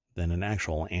than an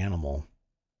actual animal.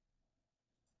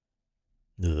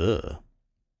 Ugh.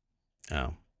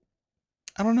 Oh.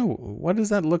 I don't know. What does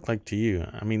that look like to you?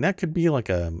 I mean, that could be like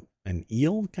an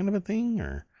eel kind of a thing,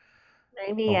 or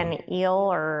maybe an eel,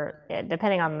 or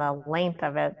depending on the length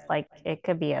of it, like it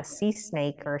could be a sea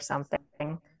snake or something.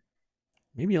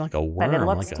 Maybe like a worm. But it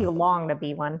looks too long to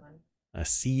be one. A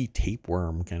sea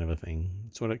tapeworm kind of a thing.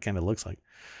 That's what it kind of looks like.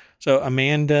 So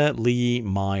Amanda Lee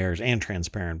Myers, and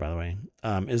Transparent, by the way,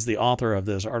 is the author of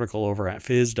this article over at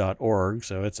phys.org.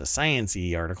 So it's a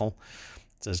science-y article.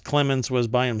 It says Clements was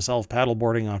by himself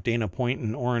paddleboarding off Dana Point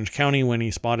in Orange County when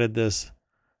he spotted this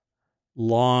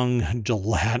long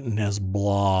gelatinous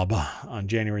blob on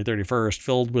January 31st.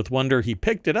 Filled with wonder, he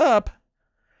picked it up.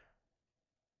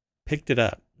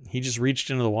 He just reached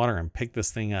into the water and picked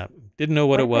this thing up. Didn't know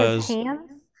what it was. With his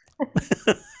hands?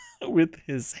 With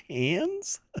his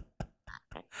hands?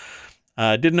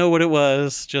 Didn't know what it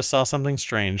was. Just saw something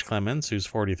strange, Clements, who's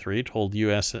 43, told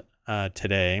US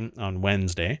Today on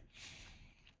Wednesday.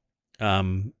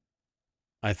 I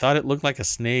thought it looked like a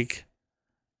snake,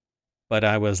 but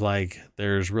I was like,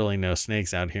 there's really no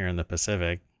snakes out here in the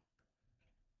Pacific.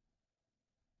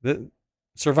 The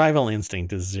survival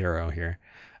instinct is zero here.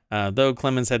 Though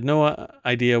Clements had no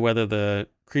idea whether the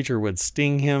creature would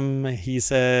sting him, he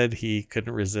said he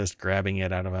couldn't resist grabbing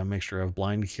it out of a mixture of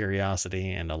blind curiosity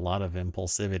and a lot of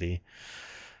impulsivity.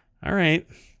 All right.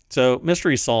 So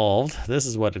mystery solved. This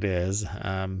is what it is.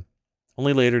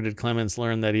 Only later did Clements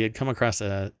learn that he had come across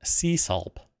a sea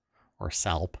salp,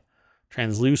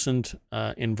 translucent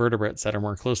invertebrates that are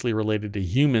more closely related to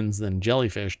humans than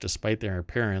jellyfish, despite their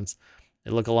appearance.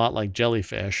 They look a lot like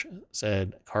jellyfish,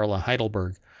 said Carla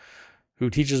Heidelberg, who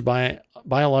teaches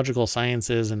biological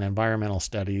sciences and environmental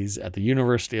studies at the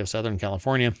University of Southern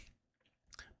California.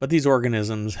 But these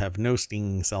organisms have no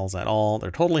stinging cells at all. They're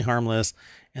totally harmless,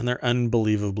 and they're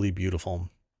unbelievably beautiful.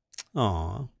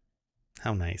 Aw,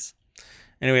 how nice.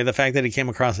 Anyway, the fact that he came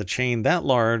across a chain that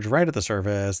large right at the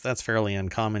surface, that's fairly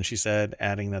uncommon, she said,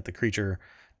 adding that the creature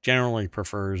generally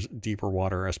prefers deeper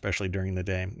water, especially during the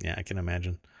day. Yeah, I can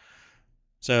imagine.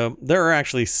 So there are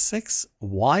actually 6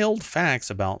 wild facts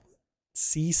about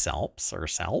sea salps or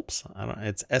salps. I don't.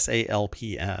 It's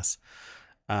SALPS.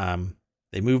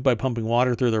 They move by pumping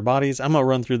water through their bodies. I'm gonna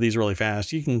run through these really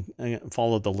fast. You can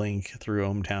follow the link through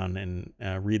ohmTown and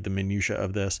read the minutia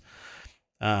of this.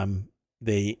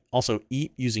 They also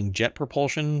eat using jet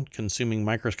propulsion, consuming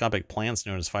microscopic plants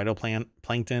known as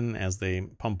phytoplankton as they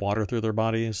pump water through their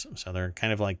bodies. So they're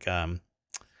kind of like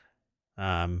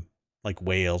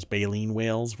whales, baleen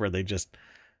whales, where they just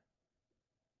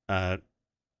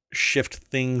shift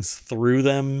things through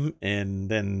them and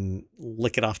then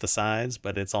lick it off the sides,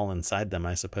 but it's all inside them,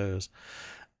 I suppose.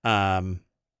 You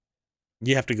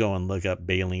have to go and look up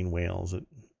baleen whales.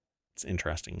 It's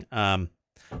interesting.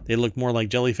 They look more like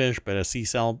jellyfish, but a sea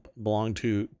salp belong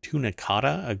to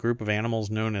Tunicata, a group of animals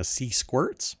known as sea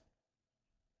squirts.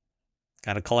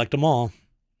 Got to collect them all.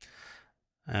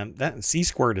 That sea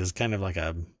squirt is kind of like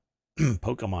a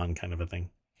Pokemon kind of a thing.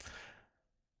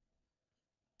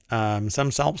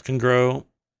 Some salps can grow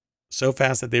so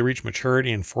fast that they reach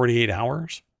maturity in 48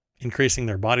 hours, increasing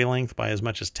their body length by as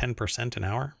much as 10% an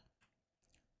hour.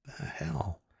 The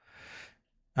hell?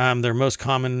 They're most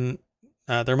commonly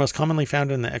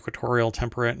found in the equatorial,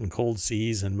 temperate, and cold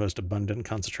seas, and most abundant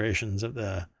concentrations of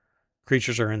the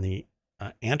creatures are in the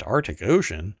Antarctic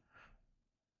Ocean.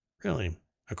 Really,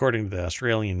 according to the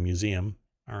Australian Museum.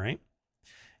 All right.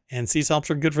 And sea salps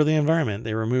are good for the environment.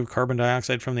 They remove carbon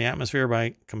dioxide from the atmosphere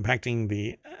by compacting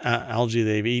the algae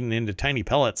they've eaten into tiny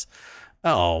pellets.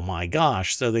 Oh my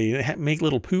gosh. So they make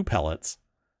little poo pellets,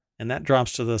 and that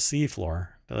drops to the sea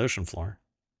floor, the ocean floor.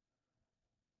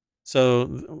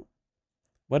 So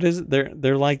what is it?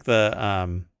 They're like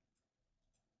the,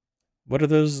 what are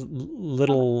those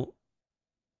little,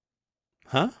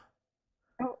 huh?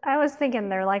 I was thinking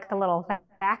they're like a little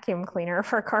vacuum cleaner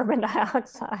for carbon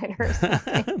dioxide or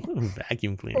something.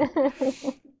 Vacuum cleaner.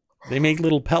 They make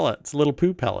little pellets, little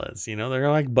poo pellets. You know,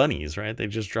 they're like bunnies, right? They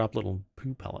just drop little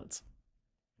poo pellets.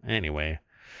 Anyway,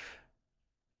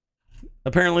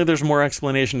 apparently there's more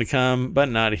explanation to come, but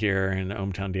not here in the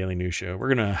ohmTown Daily News Show.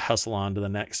 We're going to hustle on to the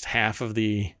next half of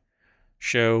the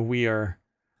show. We are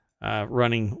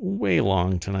running way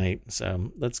long tonight,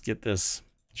 so let's get this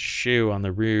shoe on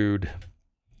the road,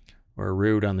 or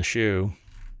road on the shoe.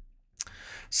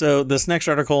 So this next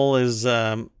article is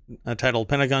titled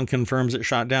 "Pentagon Confirms It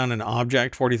Shot Down an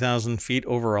Object 40,000 feet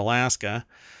over Alaska."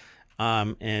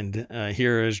 And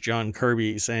here is John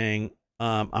Kirby saying,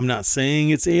 I'm not saying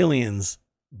it's aliens,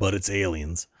 but it's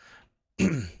aliens.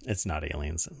 It's not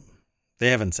aliens. They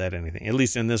haven't said anything. At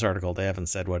least in this article, they haven't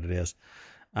said what it is.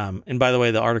 And by the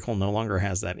way, the article no longer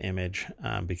has that image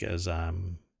because I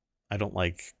don't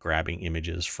like grabbing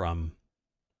images from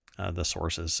the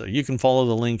sources. So you can follow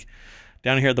the link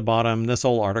down here at the bottom. This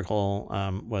whole article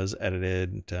was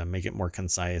edited to make it more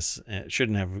concise. It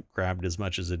shouldn't have grabbed as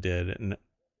much as it did. And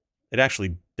it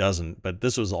actually doesn't, but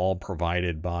this was all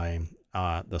provided by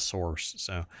the source.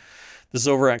 So this is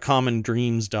over at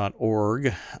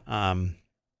commondreams.org. And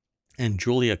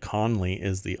Julia Conley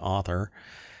is the author.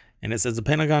 And it says the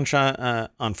Pentagon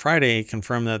on Friday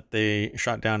confirmed that they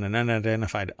shot down an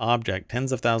unidentified object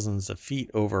tens of thousands of feet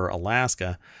over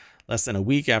Alaska less than a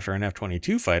week after an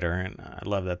F-22 fighter. And I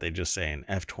love that they just say an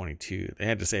F-22. They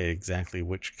had to say exactly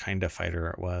which kind of fighter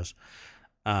it was.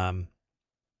 Downed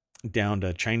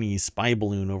a Chinese spy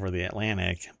balloon over the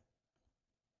Atlantic.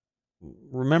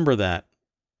 Remember that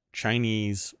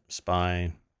Chinese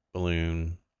spy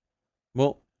balloon.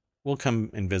 We'll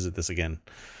come and visit this again.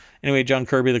 Anyway, John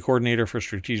Kirby, the coordinator for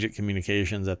strategic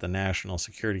communications at the National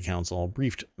Security Council,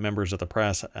 briefed members of the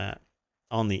press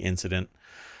on the incident,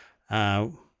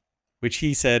 which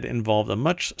he said involved a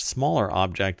much smaller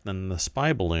object than the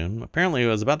spy balloon. Apparently, it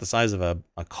was about the size of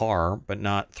a car, but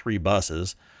not 3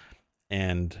 buses.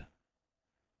 And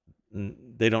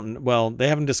they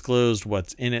haven't disclosed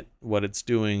what's in it, what it's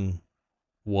doing,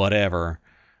 whatever.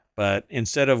 But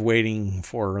instead of waiting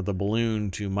for the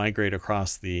balloon to migrate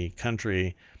across the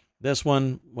country, this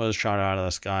one was shot out of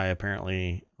the sky,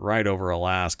 apparently right over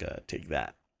Alaska. Take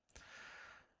that.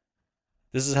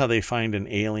 This is how they find an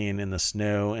alien in the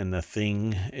snow and the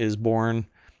thing is born.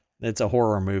 It's a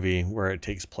horror movie where it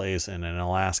takes place in an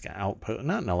Alaska outpost.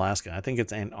 Not in Alaska. I think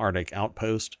it's Antarctic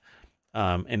outpost.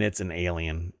 And it's an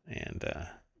alien. And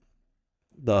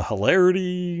the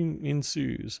hilarity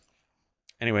ensues.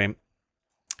 Anyway.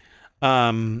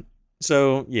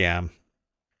 So, yeah.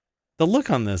 The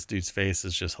look on this dude's face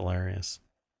is just hilarious.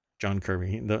 John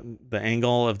Kirby. The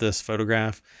angle of this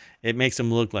photograph, it makes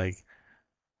him look like,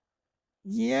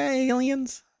 yeah,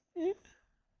 aliens.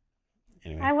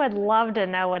 Anyway, I would love to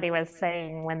know what he was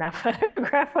saying when that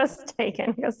photograph was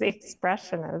taken because the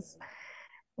expression is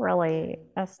really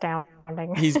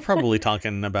astounding. he's probably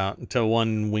talking about to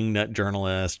one wingnut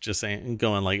journalist, just saying,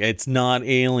 going like, it's not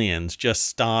aliens. Just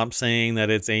stop saying that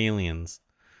it's aliens.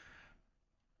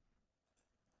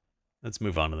 Let's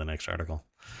move on to the next article.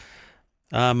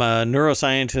 A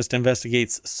neuroscientist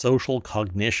investigates social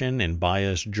cognition in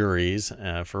biased juries.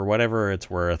 For whatever it's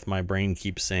worth, my brain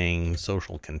keeps saying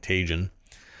social contagion.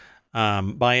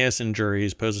 Bias in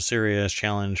juries pose a serious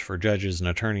challenge for judges and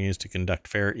attorneys to conduct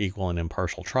fair, equal, and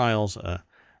impartial trials. A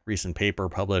recent paper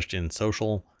published in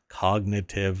Social,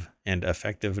 Cognitive, and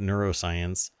Affective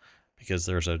Neuroscience, because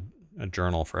there's a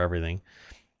journal for everything,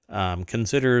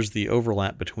 considers the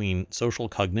overlap between social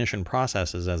cognition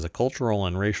processes as a cultural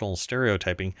and racial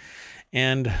stereotyping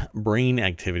and brain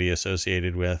activity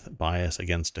associated with bias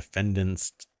against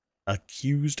defendants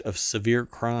accused of severe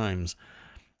crimes.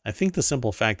 I think the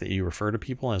simple fact that you refer to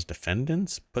people as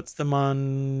defendants puts them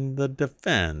on the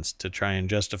defense to try and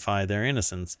justify their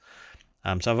innocence.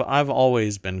 So I've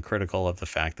always been critical of the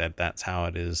fact that that's how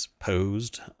it is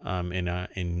posed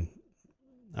in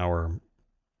our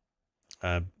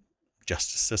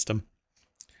justice system.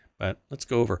 But let's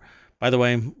go over. By the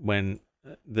way, when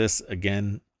this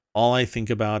again, all I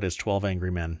think about is 12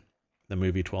 Angry Men, the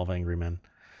movie 12 Angry Men,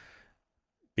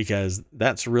 because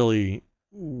that's really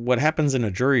what happens in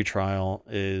a jury trial.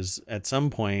 Is at some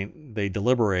point they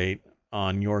deliberate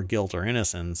on your guilt or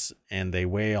innocence and they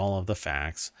weigh all of the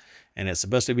facts, and it's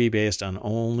supposed to be based on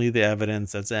only the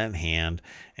evidence that's at hand,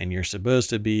 and you're supposed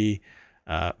to be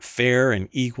fair and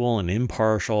equal and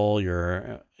impartial.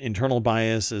 Your internal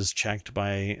bias is checked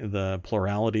by the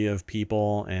plurality of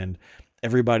people, and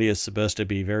everybody is supposed to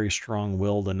be very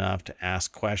strong-willed enough to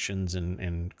ask questions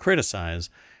and criticize.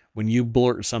 When you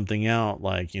blurt something out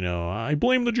like, I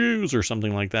blame the Jews or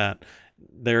something like that,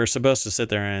 they're supposed to sit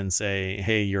there and say,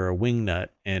 hey, you're a wingnut,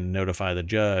 and notify the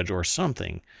judge or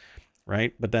something,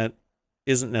 right? But that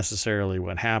isn't necessarily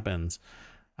what happens.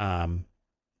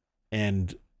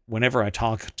 And whenever I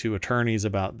talk to attorneys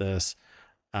about this,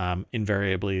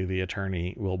 invariably the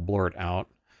attorney will blurt out,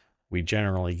 we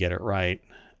generally get it right.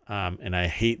 And I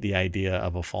hate the idea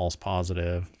of a false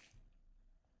positive.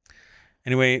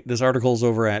 Anyway, this article is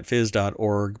over at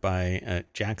phys.org by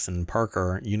Jackson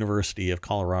Parker, University of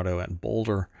Colorado at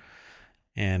Boulder.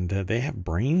 And they have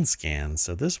brain scans.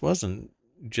 So this wasn't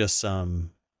just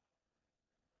some,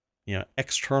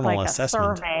 external like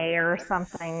assessment. a survey or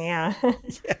something. Yeah.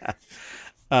 Yeah.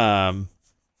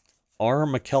 R.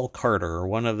 Mikkel Carter,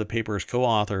 one of the paper's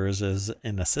co-authors, is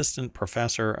an assistant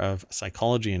professor of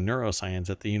psychology and neuroscience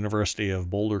at the University of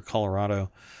Boulder,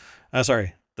 Colorado.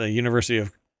 The University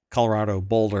of Colorado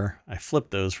Boulder. I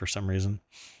flipped those for some reason.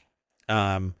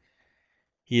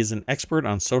 He is an expert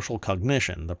on social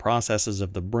cognition, the processes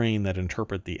of the brain that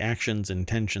interpret the actions,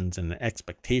 intentions, and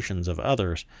expectations of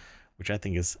others, which I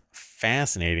think is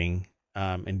fascinating.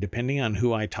 And depending on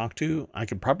who I talk to, I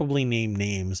could probably name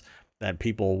names that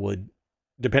people would,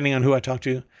 depending on who I talk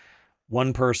to,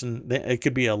 one person, it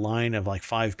could be a line of like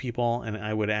 5 people, and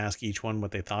I would ask each one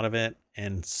what they thought of it,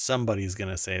 and somebody's going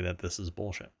to say that this is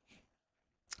bullshit.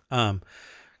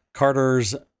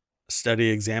 Carter's study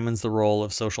examines the role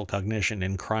of social cognition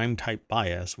in crime-type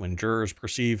bias when jurors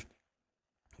perceive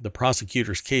the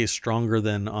prosecutor's case stronger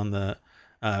than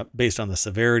based on the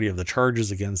severity of the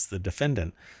charges against the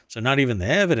defendant. So not even the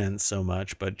evidence so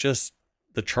much, but just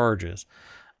the charges.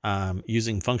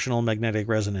 Using functional magnetic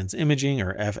resonance imaging,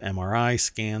 or fMRI,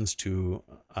 scans to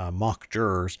mock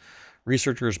jurors,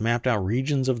 researchers mapped out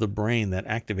regions of the brain that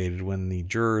activated when the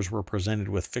jurors were presented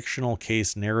with fictional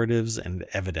case narratives and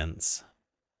evidence.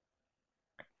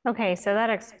 Okay, so that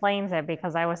explains it,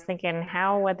 because I was thinking,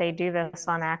 how would they do this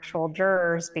on actual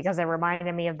jurors? Because it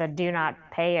reminded me of the do not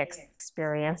pay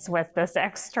experience with this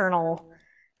external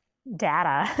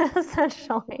data,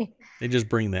 essentially. They just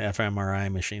bring the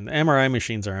fMRI machine. The MRI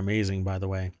machines are amazing, by the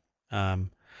way.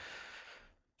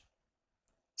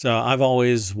 So I've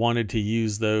always wanted to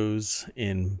use those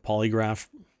in polygraph.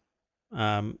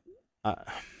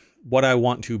 What I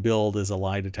want to build is a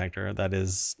lie detector that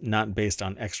is not based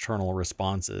on external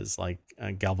responses like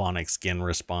galvanic skin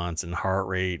response and heart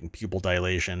rate and pupil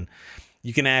dilation.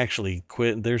 You can actually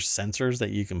there's sensors that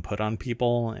you can put on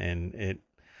people, and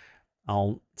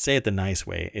I'll say it the nice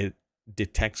way, it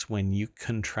detects when you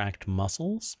contract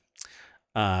muscles.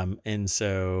 And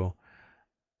so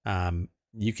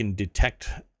you can detect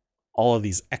all of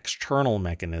these external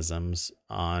mechanisms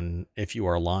on if you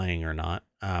are lying or not.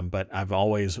 But I've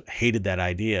always hated that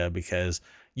idea, because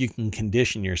you can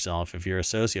condition yourself, if you're a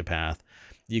sociopath,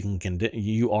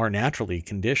 you are naturally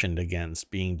conditioned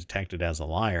against being detected as a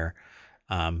liar.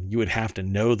 You would have to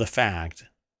know the fact,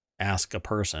 ask a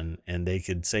person, and they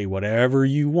could say whatever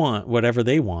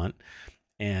they want,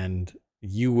 and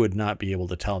you would not be able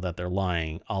to tell that they're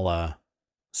lying, a la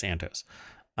Santos.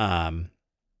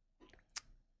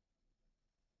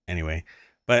 Anyway,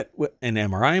 but an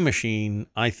MRI machine,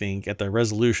 I think, at the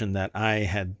resolution that I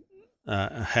had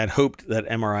hoped that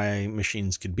MRI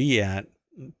machines could be at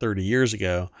 30 years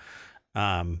ago,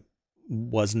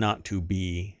 was not to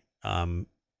be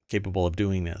capable of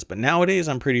doing this. But nowadays,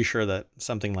 I'm pretty sure that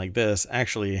something like this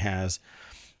actually has,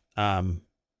 some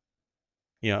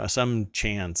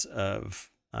chance of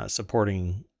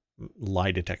supporting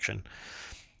lie detection.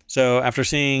 So after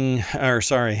assessing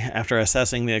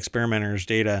the experimenters'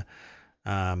 data,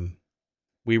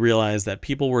 we realized that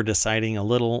people were deciding a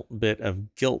little bit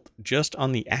of guilt just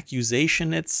on the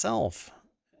accusation itself.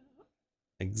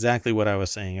 Exactly what I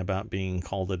was saying about being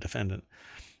called a defendant.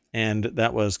 And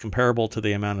that was comparable to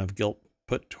the amount of guilt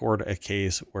put toward a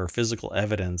case where physical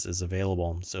evidence is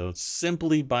available. So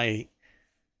simply by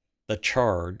the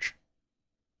charge,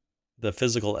 the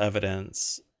physical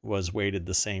evidence was weighted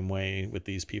the same way with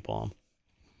these people.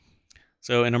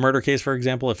 So in a murder case, for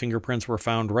example, if fingerprints were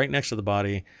found right next to the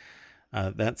body,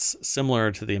 that's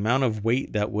similar to the amount of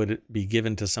weight that would be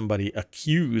given to somebody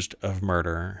accused of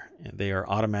murder. They are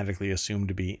automatically assumed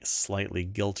to be slightly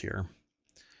guiltier.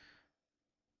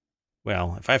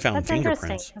 Well, if I found fingerprints...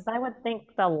 That's interesting, because I would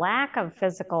think the lack of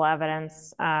physical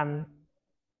evidence,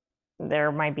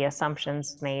 there might be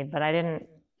assumptions made, but I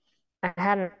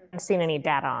hadn't seen any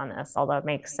data on this, although it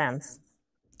makes sense.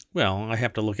 Well, I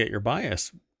have to look at your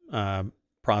bias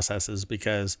processes,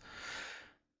 because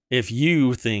if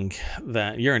you think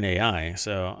that you're an AI,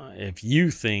 so if you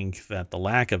think that the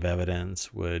lack of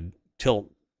evidence would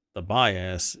tilt the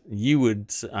bias,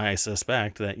 I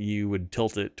suspect that you would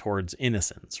tilt it towards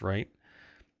innocence, right?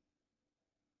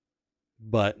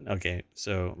 But okay,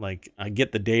 so like I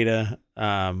get the data,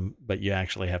 but you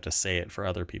actually have to say it for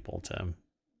other people to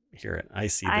hear it. I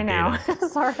see the data. I know.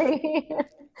 Sorry.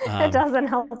 It doesn't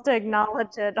help to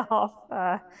acknowledge it off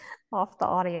the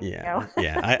audio.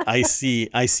 Yeah. I see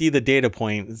the data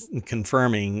point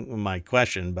confirming my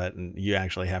question, but you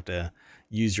actually have to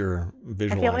use your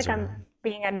visualizer. I feel like I'm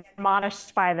being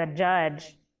admonished by the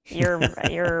judge.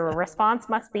 Your response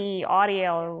must be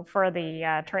audio for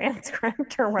the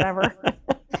transcript or whatever.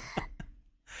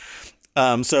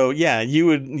 So yeah, you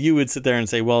would sit there and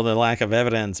say, well, the lack of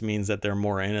evidence means that they're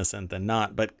more innocent than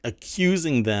not, but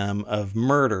accusing them of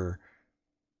murder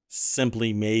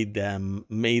simply made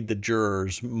the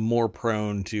jurors more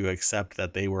prone to accept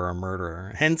that they were a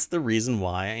murderer. Hence the reason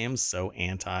why I am so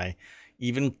anti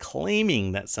even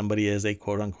claiming that somebody is a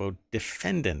quote unquote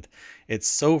defendant. It's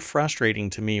so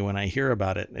frustrating to me when I hear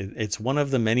about it. It's one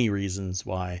of the many reasons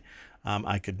why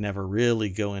I could never really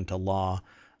go into law.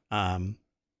 That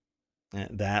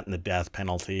and the death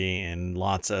penalty and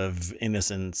lots of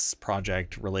Innocence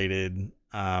Project related,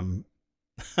 time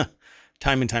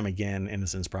and time again,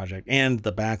 Innocence Project and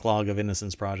the backlog of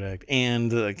Innocence Project and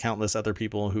the countless other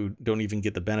people who don't even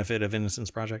get the benefit of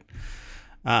Innocence Project.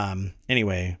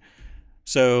 Anyway,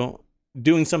 so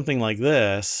doing something like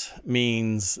this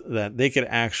means that they could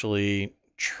actually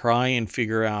try and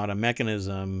figure out a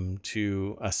mechanism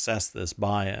to assess this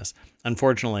bias.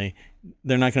 Unfortunately,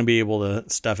 they're not going to be able to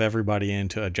stuff everybody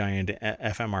into a giant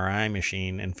fMRI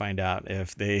machine and find out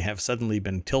if they have suddenly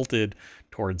been tilted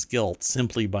towards guilt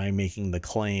simply by making the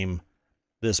claim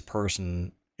this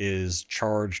person is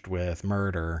charged with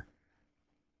murder.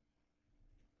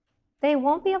 They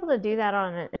won't be able to do that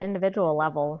on an individual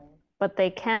level, but they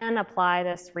can apply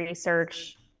this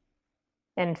research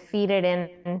and feed it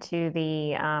into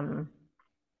the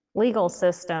legal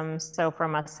system. So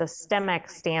from a systemic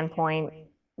standpoint,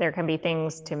 there can be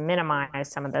things to minimize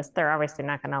some of this. They're obviously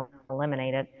not going to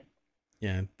eliminate it.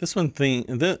 Yeah, this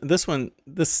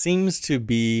seems to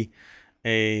be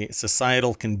a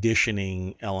societal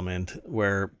conditioning element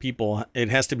where it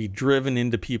has to be driven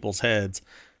into people's heads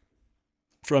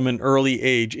from an early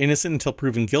age. Innocent until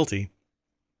proven guilty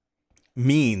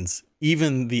means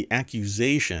even the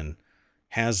accusation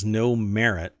has no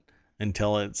merit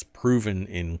until it's proven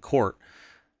in court.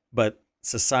 But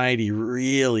society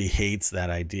really hates that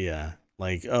idea.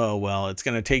 Like, oh, well, it's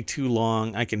going to take too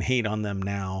long. I can hate on them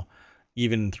now,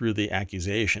 even through the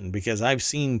accusation, because I've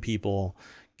seen people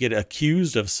get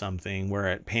accused of something where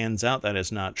it pans out that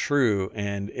it's not true.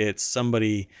 And it's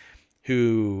somebody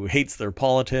who hates their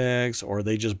politics, or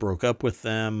they just broke up with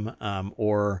them,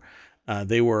 or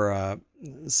they were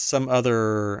some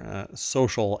other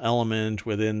social element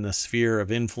within the sphere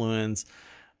of influence,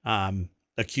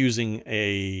 accusing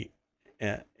an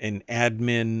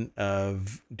admin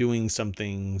of doing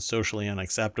something socially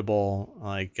unacceptable,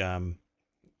 like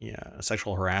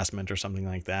sexual harassment or something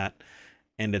like that,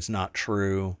 and it's not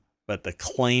true, but the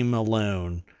claim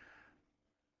alone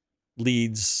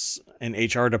leads an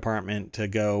HR department to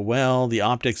go, well, the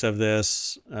optics of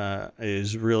this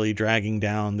is really dragging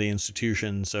down the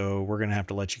institution, so we're going to have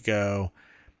to let you go.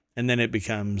 And then it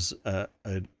becomes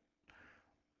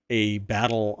a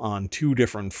battle on two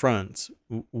different fronts,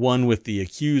 one with the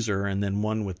accuser and then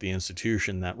one with the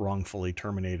institution that wrongfully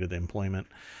terminated employment.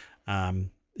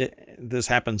 This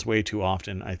happens way too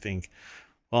often, I think.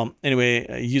 Well,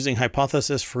 anyway, using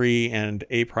hypothesis-free and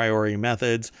a priori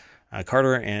methods,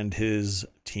 Carter and his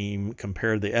team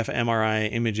compared the fMRI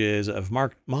images of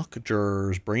mock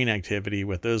jurors' brain activity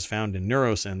with those found in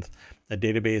Neurosynth, a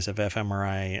database of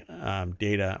fMRI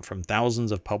data from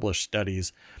thousands of published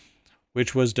studies,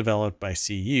 which was developed by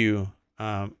CU,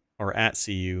 or at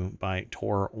CU, by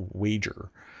Tor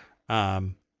Wager.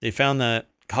 They found that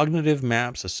cognitive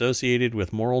maps associated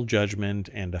with moral judgment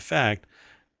and affect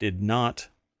did not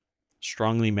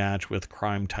strongly match with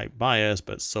crime type bias,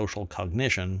 but social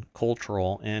cognition,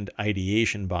 cultural, and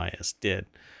ideation bias did.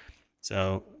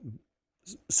 So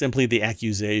simply the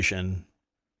accusation,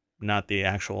 not the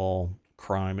actual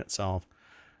crime itself.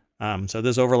 So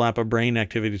this overlap of brain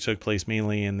activity took place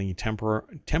mainly in the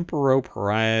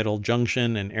temporoparietal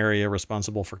junction, an area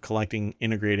responsible for collecting,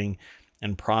 integrating,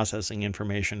 and processing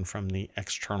information from the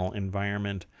external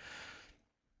environment.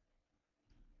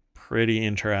 Pretty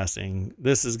interesting.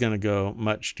 This is going to go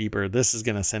much deeper. This is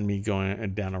going to send me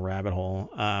going down a rabbit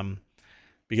hole,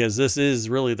 because this is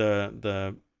really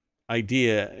the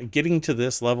idea. Getting to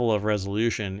this level of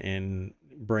resolution in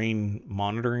brain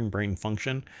monitoring, brain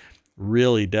function,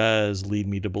 really does lead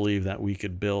me to believe that we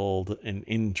could build an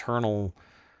internal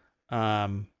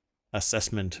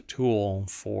assessment tool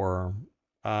for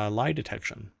lie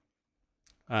detection.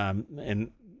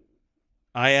 And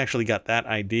I actually got that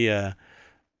idea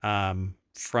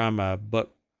from a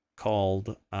book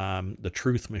called The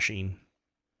Truth Machine,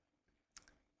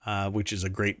 which is a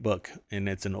great book, and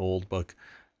it's an old book.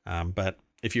 But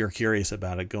if you're curious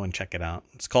about it, go and check it out.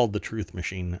 It's called The Truth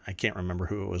Machine. I can't remember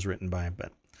who it was written by,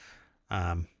 but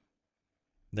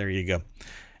there you go.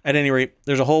 At any rate,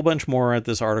 there's a whole bunch more at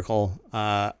this article.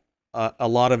 A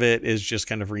lot of it is just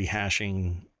kind of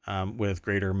rehashing with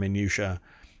greater minutia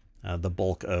the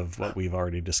bulk of what we've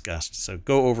already discussed. So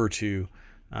go over to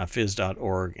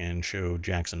phys.org and show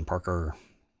Jackson Parker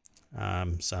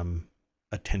some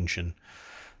attention.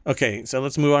 Okay, so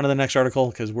let's move on to the next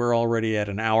article because we're already at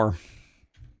an hour.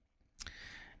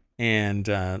 And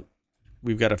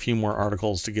we've got a few more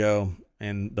articles to go.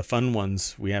 And the fun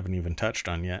ones we haven't even touched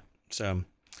on yet. So,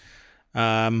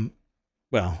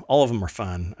 well, all of them are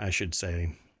fun, I should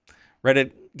say.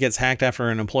 Reddit gets hacked after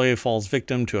an employee falls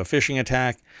victim to a phishing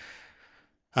attack.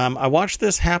 I watched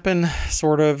this happen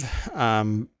sort of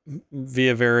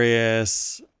via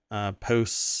various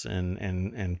posts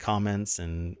and comments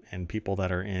and people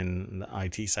that are in the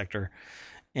IT sector.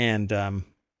 And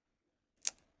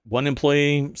one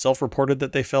employee self-reported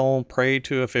that they fell prey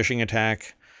to a phishing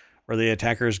attack where the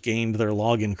attackers gained their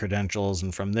login credentials.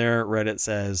 And from there, Reddit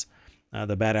says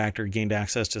the bad actor gained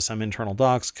access to some internal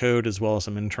docs, code, as well as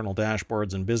some internal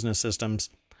dashboards and business systems.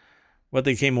 What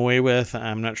they came away with,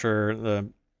 I'm not sure the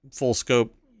full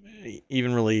scope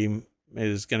even really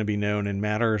is going to be known and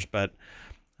matters, but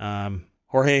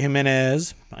Jorge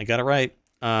Jimenez, I got it right,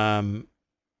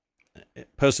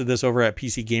 posted this over at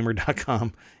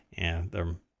pcgamer.com. Yeah,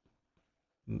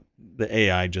 the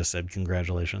AI just said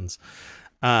congratulations.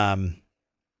 Reddit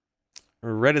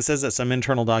says that some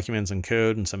internal documents and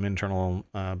code and some internal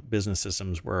business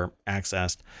systems were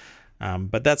accessed.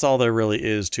 But that's all there really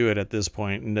is to it at this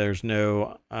point. And there's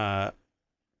no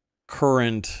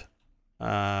current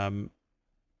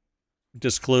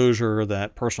disclosure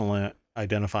that personally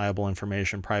identifiable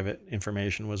information, private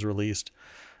information was released,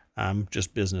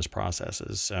 just business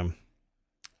processes. So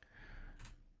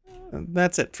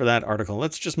that's it for that article.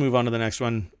 Let's just move on to the next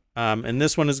one. And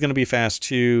this one is going to be fast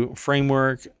too.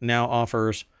 Framework now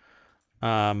offers,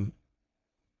 oh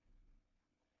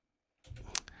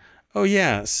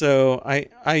yeah. So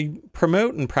I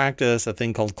promote and practice a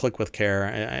thing called Click with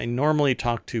Care. I normally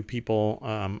talk to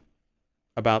people,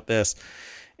 about this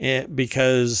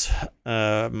because,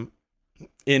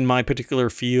 in my particular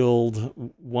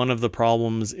field, one of the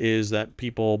problems is that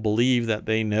people believe that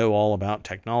they know all about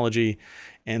technology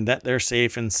and that they're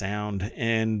safe and sound,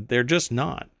 and they're just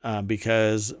not,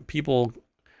 because people,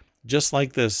 just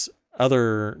like this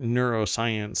other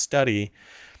neuroscience study,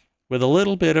 with a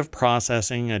little bit of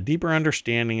processing, a deeper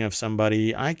understanding of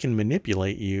somebody, I can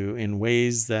manipulate you in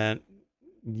ways that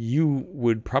you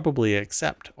would probably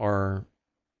accept are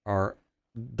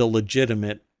the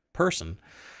legitimate person.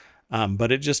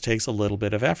 But it just takes a little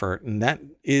bit of effort. And that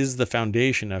is the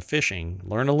foundation of phishing.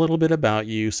 Learn a little bit about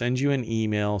you, send you an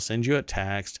email, send you a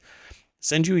text,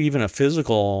 send you even a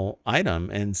physical item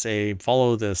and say,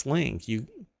 follow this link. You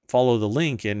follow the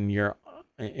link and you're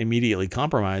immediately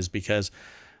compromised because,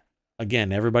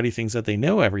 again, everybody thinks that they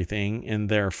know everything, and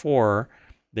therefore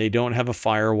they don't have a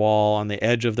firewall on the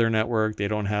edge of their network. They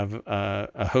don't have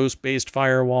a host-based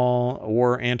firewall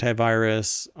or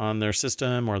antivirus on their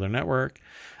system or their network.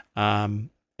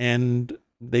 And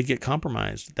they get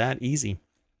compromised that easy.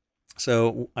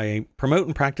 So I promote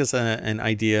and practice an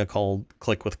idea called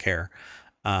Click with Care.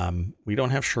 We don't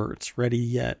have shirts ready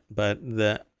yet, but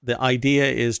the idea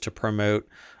is to promote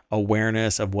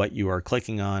awareness of what you are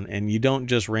clicking on, and you don't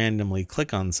just randomly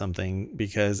click on something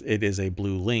because it is a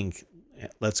blue link.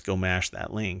 Let's go mash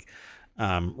that link.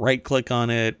 Right click on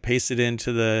it, paste it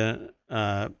into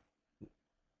the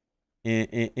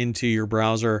into your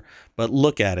browser, but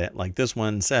look at it. Like this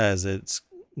one says, it's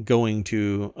going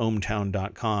to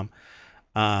ohmTown.com.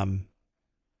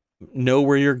 Know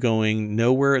where you're going,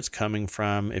 know where it's coming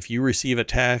from. If you receive a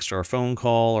text or a phone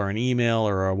call or an email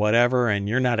or whatever, and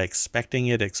you're not expecting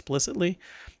it explicitly,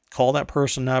 call that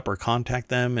person up or contact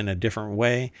them in a different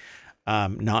way,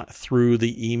 not through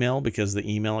the email, because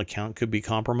the email account could be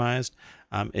compromised.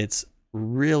 It's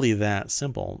really that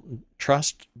simple.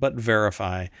 Trust but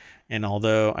verify. And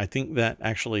although I think that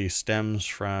actually stems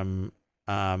from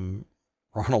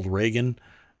Ronald Reagan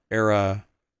era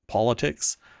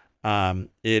politics,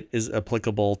 it is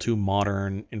applicable to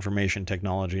modern information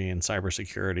technology and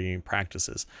cybersecurity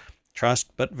practices.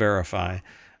 Trust but verify.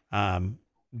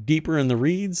 Deeper in the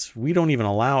reads, we don't even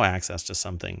allow access to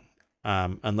something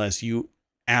unless you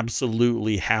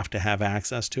absolutely have to have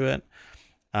access to it.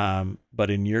 But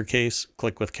in your case,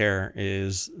 Click with Care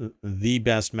is the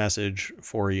best message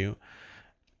for you.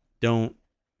 Don't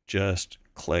just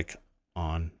click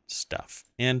on stuff.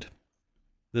 And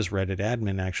this Reddit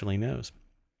admin actually knows.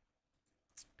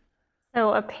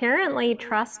 So apparently,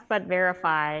 trust but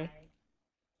verify.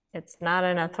 It's not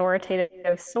an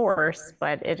authoritative source,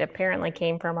 but it apparently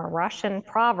came from a Russian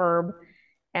proverb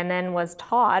and then was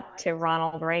taught to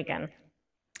Ronald Reagan.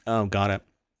 Oh, got it.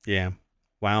 Yeah.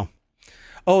 Wow.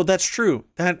 Oh, that's true.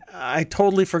 That I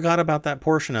totally forgot about that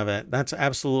portion of it. That's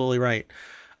absolutely right.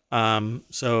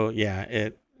 So yeah,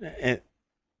 it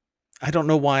I don't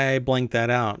know why I blanked that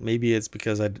out. Maybe it's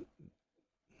because I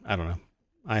don't know.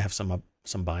 I have some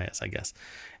bias, I guess.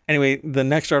 Anyway, the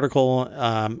next article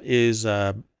is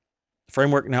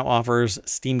Framework now offers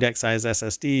Steam Deck size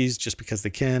SSDs just because they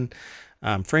can.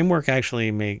 Framework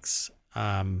actually makes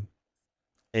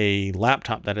a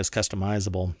laptop that is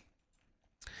customizable.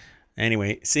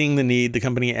 Anyway, seeing the need, the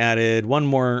company added one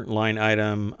more line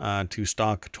item to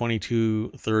stock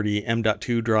 2230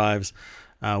 M.2 drives,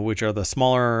 which are the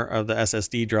smaller of the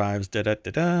SSD drives.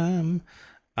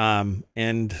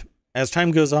 And as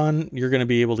time goes on, you're going to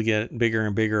be able to get bigger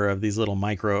and bigger of these little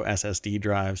micro SSD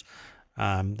drives.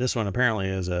 This one apparently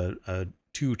is a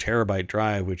 2 terabyte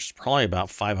drive, which is probably about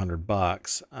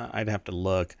 $500. I'd have to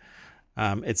look.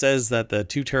 It says that the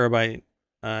 2 terabyte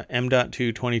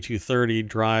M.2 2230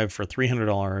 drive for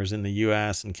 $300 in the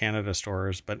US and Canada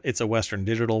stores, but it's a Western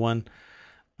Digital one.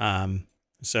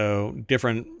 So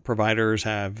different providers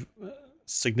have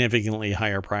significantly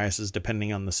higher prices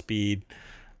depending on the speed.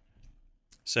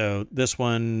 So this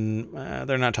one,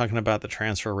 they're not talking about the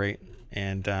transfer rate,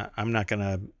 and I'm not going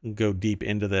to go deep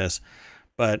into this,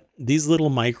 but these little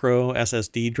micro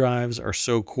SSD drives are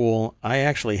so cool. I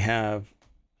actually have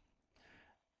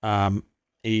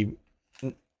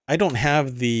I don't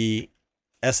have the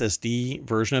SSD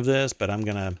version of this, but I'm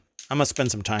gonna spend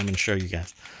some time and show you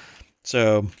guys.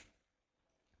 So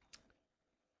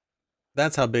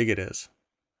that's how big it is.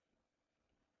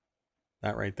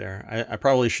 That right there. I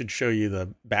probably should show you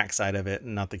the backside of it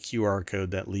and not the QR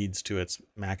code that leads to its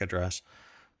MAC address.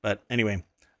 But anyway,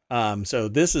 so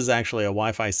this is actually a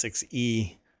Wi-Fi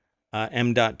 6E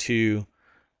M.2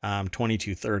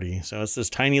 2230. So it's this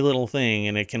tiny little thing,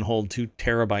 and it can hold 2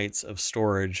 terabytes of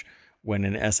storage when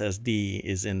an SSD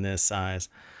is in this size.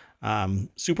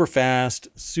 Super fast,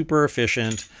 super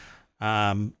efficient.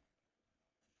 Yeah,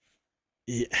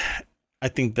 I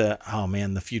think that, oh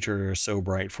man, the future is so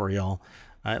bright for y'all,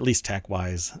 at least tech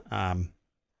wise. And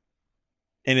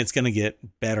it's going to get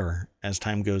better as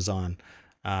time goes on.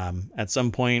 At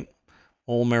some point,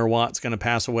 old Mayor Watt's going to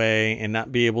pass away and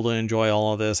not be able to enjoy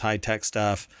all of this high tech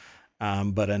stuff.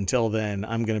 But until then,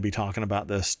 I'm going to be talking about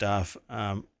this stuff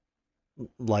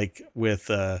like with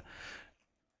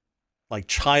like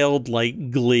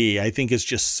childlike glee. I think it's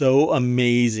just so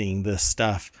amazing, this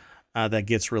stuff that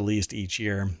gets released each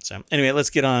year. So anyway, let's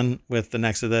get on with the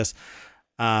next of this.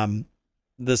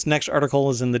 This next article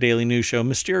is in the Daily News Show.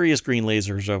 Mysterious green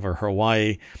lasers over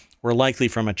Hawaii were likely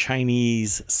from a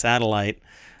Chinese satellite.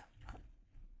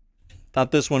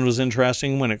 Thought this one was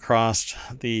interesting when it crossed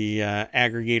the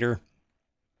aggregator.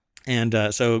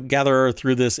 And so Gatherer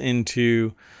threw this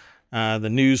into the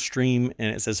news stream,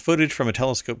 and it says footage from a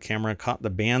telescope camera caught the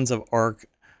bands of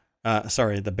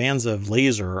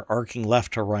laser arcing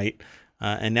left to right.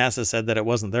 And NASA said that it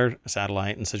wasn't their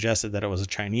satellite and suggested that it was a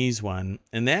Chinese one.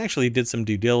 And they actually did some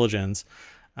due diligence.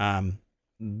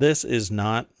 This is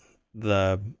not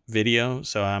the video,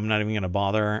 so I'm not even going to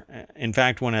bother. In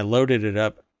fact, when I loaded it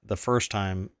up the first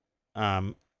time,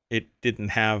 it didn't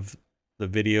have the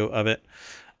video of it.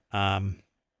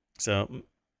 So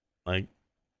like,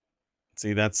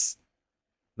 see, that's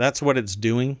what it's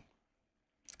doing.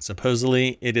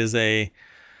 Supposedly it is a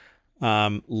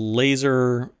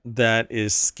laser that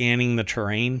is scanning the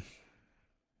terrain,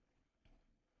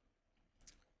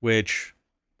 which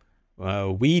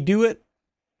we do it,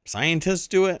 scientists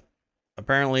do it.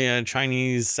 Apparently a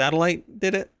Chinese satellite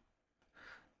did it.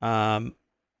 And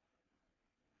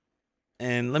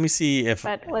let me see if...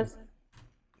 But was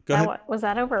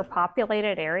that over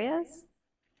populated areas?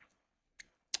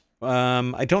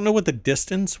 I don't know what the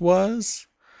distance was,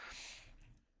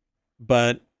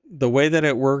 but the way that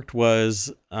it worked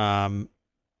was a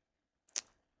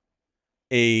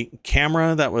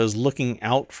camera that was looking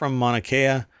out from Mauna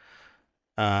Kea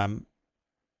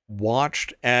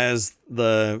watched as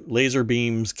the laser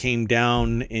beams came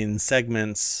down in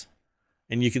segments,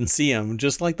 and you can see them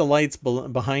just like the lights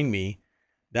behind me.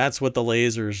 That's what the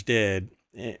lasers did.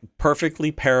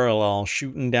 Perfectly parallel,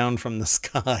 shooting down from the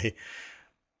sky.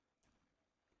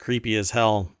 Creepy as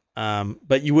hell.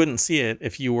 But you wouldn't see it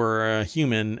if you were a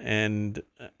human and,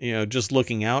 just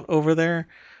looking out over there.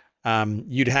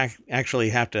 You'd actually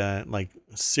have to like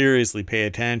seriously pay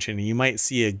attention. You might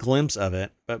see a glimpse of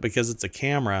it, but because it's a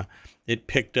camera, it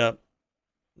picked up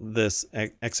this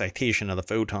excitation of the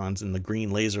photons and the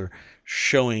green laser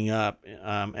showing up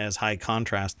as high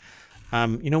contrast.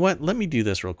 You know what? Let me do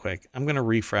this real quick. I'm going to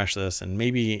refresh this, and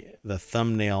maybe the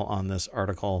thumbnail on this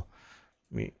article.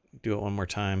 Let me do it one more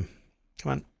time.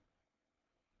 Come on.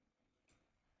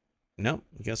 No,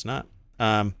 I guess not.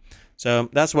 So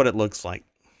that's what it looks like.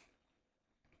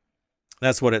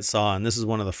 That's what it saw, and this is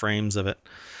one of the frames of it.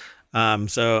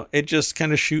 So it just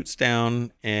kind of shoots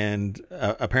down and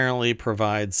apparently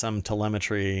provides some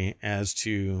telemetry as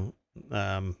to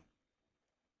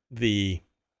the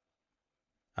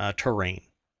terrain.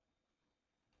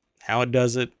 How it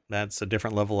does it, that's a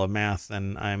different level of math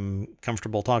than I'm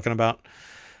comfortable talking about.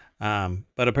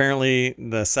 But apparently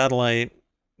the satellite,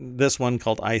 this one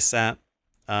called ISAT,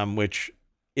 which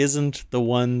isn't the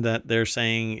one that they're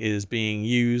saying is being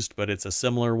used, but it's a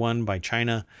similar one by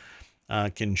China,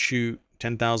 can shoot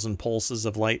 10,000 pulses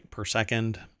of light per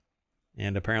second,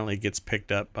 and apparently gets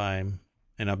picked up by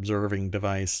an observing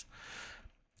device.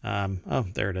 Oh,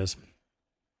 there it is.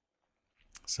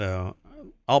 So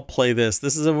I'll play this.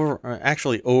 This is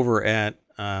actually over at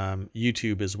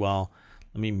YouTube as well.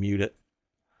 Let me mute it.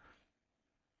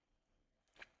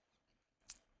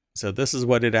 So this is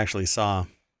what it actually saw.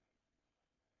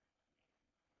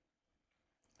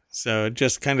 So it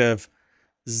just kind of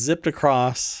zipped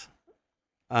across.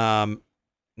 Not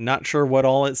sure what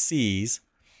all it sees.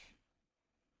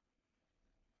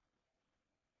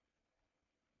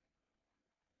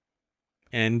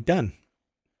 And done.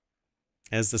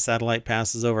 As the satellite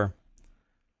passes over.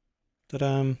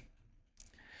 Ta-da!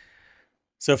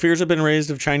 So fears have been raised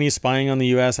of Chinese spying on the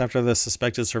U.S. after the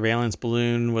suspected surveillance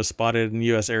balloon was spotted in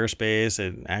U.S. airspace.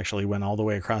 It actually went all the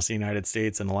way across the United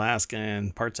States and Alaska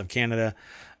and parts of Canada,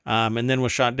 and then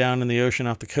was shot down in the ocean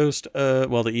off the coast,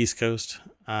 the East Coast.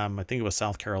 I think it was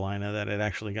South Carolina that it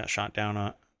actually got shot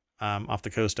down off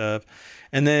the coast of.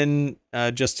 And then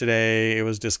just today, it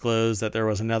was disclosed that there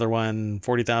was another one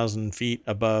 40,000 feet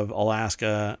above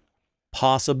Alaska,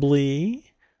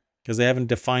 possibly, because they haven't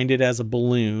defined it as a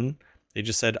balloon. They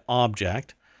just said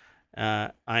object.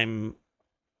 I'm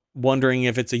wondering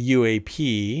if it's a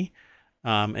UAP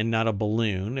and not a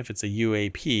balloon. If it's a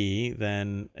UAP,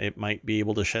 then it might be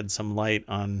able to shed some light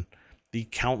on the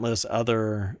countless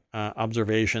other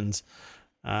observations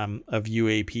of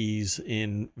UAPs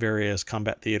in various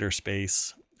combat theater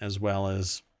space, as well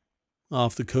as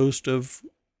off the coast of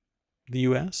the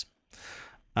U.S.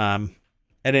 At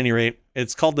any rate,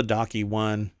 it's called the Daki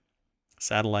 1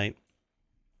 satellite.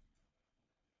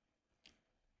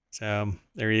 So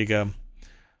there you go.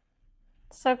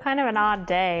 So kind of an odd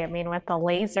day. I mean, with the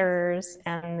lasers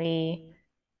and the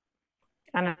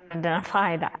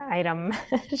unidentified item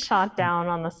shot down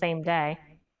on the same day.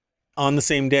 On the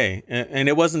same day. And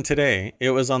it wasn't today.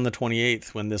 It was on the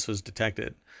 28th when this was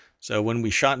detected. So when we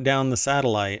shot down the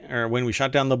satellite, or when we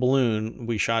shot down the balloon,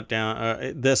 we shot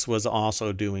down, this was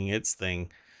also doing its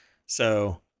thing.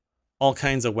 So all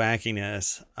kinds of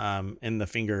wackiness, and the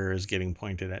finger is getting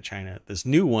pointed at China. This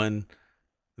new one,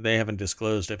 they haven't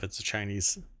disclosed if it's a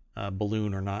Chinese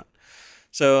balloon or not.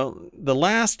 So the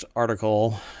last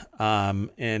article,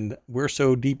 and we're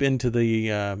so deep into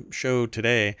the show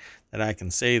today that I can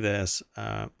say this,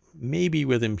 maybe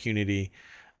with impunity.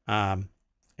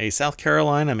 A South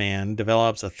Carolina man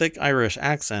develops a thick Irish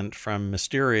accent from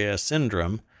mysterious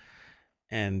syndrome.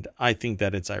 And I think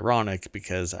that it's ironic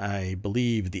because I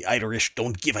believe the Irish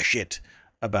don't give a shit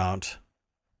about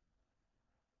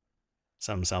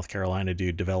some South Carolina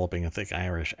dude developing a thick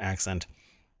Irish accent.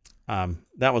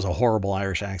 That was a horrible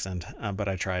Irish accent, but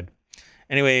I tried.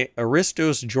 Anyway,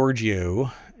 Aristos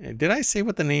Georgiou. Did I say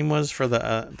what the name was for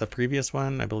the previous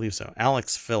one? I believe so.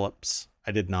 Alex Phillips.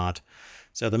 I did not.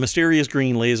 So the mysterious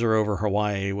green laser over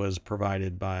Hawaii was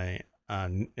provided by,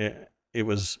 it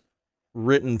was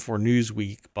written for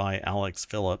Newsweek by Alex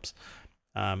Phillips.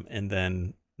 And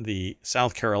then the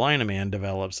South Carolina man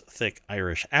develops thick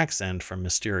Irish accent from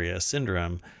mysterious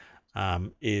syndrome,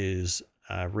 is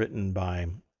written by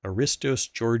Aristos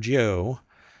Georgiou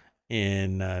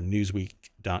in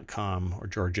Newsweek.com, or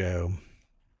Georgiou.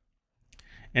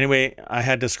 Anyway, I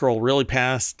had to scroll really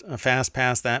fast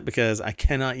past that because I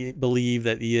cannot believe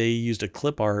that they used a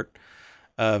clip art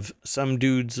of some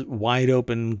dude's wide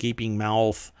open gaping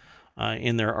mouth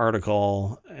in their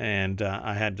article, and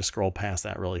I had to scroll past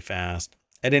that really fast.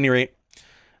 At any rate,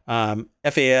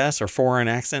 FAS, or foreign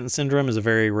accent syndrome, is a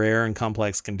very rare and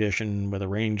complex condition with a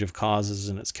range of causes,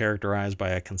 and it's characterized by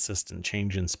a consistent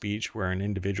change in speech where an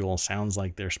individual sounds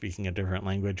like they're speaking a different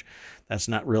language. That's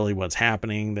not really what's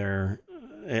happening.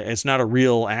 It's not a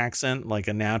real accent like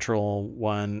a natural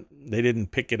one. They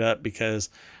didn't pick it up because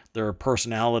their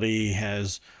personality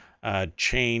has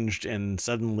changed and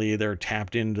suddenly they're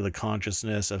tapped into the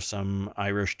consciousness of some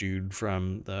Irish dude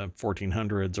from the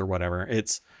 1400s or whatever.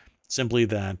 It's simply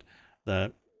that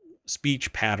the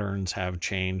speech patterns have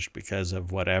changed because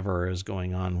of whatever is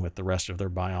going on with the rest of their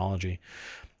biology.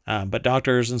 But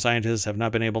doctors and scientists have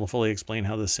not been able to fully explain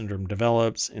how this syndrome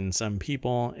develops in some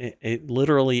people. It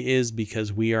literally is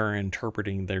because we are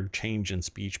interpreting their change in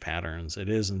speech patterns. It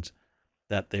isn't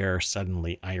that they're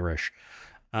suddenly Irish.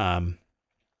 FAS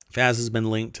has been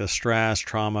linked to stress,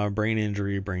 trauma, brain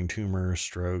injury, brain tumors,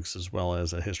 strokes, as well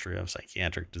as a history of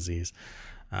psychiatric disease.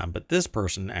 But this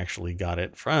person actually got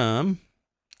it from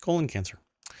colon cancer.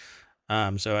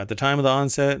 So at the time of the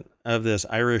onset of this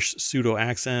Irish pseudo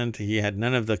accent, he had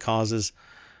none of the causes,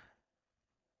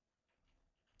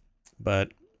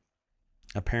 but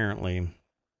apparently,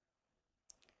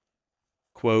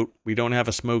 quote, "We don't have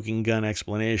a smoking gun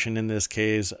explanation in this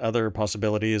case. Other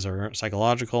possibilities are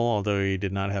psychological, although he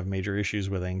did not have major issues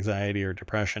with anxiety or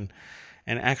depression,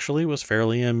 and actually was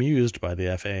fairly amused by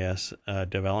the FAS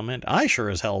development. I sure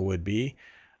as hell would be,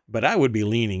 but I would be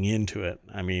leaning into it.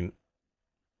 I mean,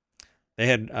 they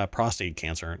had prostate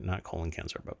cancer, not colon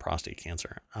cancer, but prostate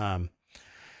cancer.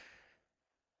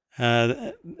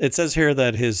 It says here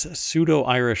that his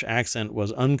pseudo-Irish accent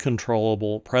was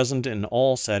uncontrollable, present in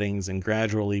all settings, and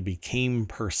gradually became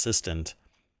persistent.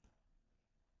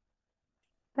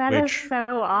 That is so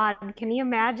odd. Can you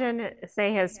imagine,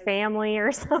 say, his family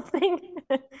or something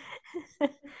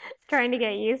trying to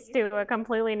get used to a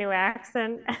completely new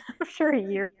accent after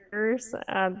years?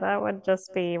 That would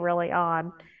just be really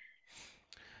odd.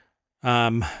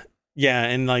 Yeah,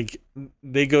 and like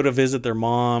they go to visit their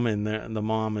mom, and the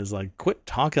mom is like, "Quit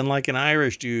talking like an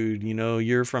Irish dude. You know,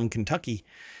 you're from Kentucky."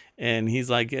 And he's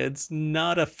like, "It's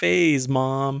not a phase,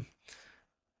 Mom."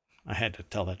 I had to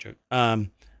tell that joke.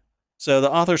 So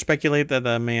the authors speculate that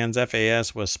the man's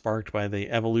FAS was sparked by the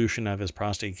evolution of his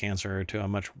prostate cancer to a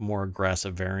much more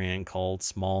aggressive variant called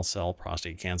small cell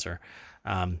prostate cancer.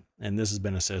 And this has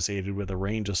been associated with a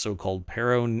range of so-called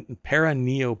paraneoplastic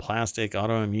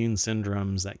autoimmune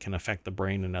syndromes that can affect the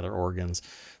brain and other organs.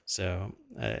 So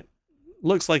it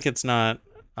looks like it's not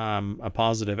a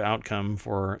positive outcome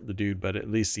for the dude, but at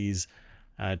least he's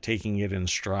taking it in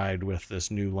stride with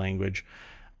this new language.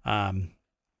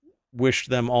 Wish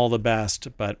them all the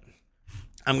best, but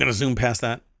I'm going to zoom past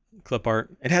that clip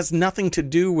art. It has nothing to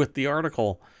do with the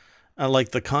article,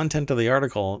 like the content of the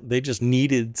article. They just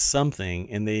needed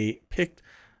something, and they picked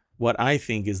what I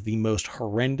think is the most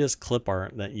horrendous clip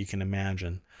art that you can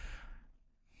imagine.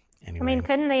 I mean, Anyway,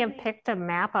 couldn't they have picked a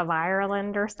map of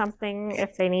Ireland or something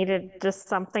if they needed just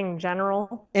something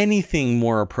general? anything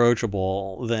more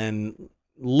approachable than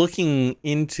looking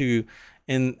into,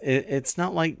 and it's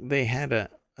not like they had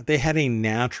a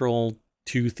natural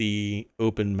toothy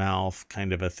open mouth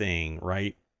kind of a thing,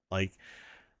 right? Like,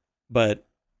 but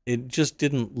it just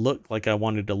didn't look like I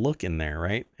wanted to look in there,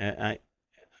 right?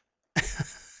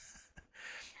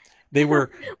 They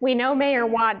were We know Mayor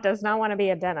Watt does not want to be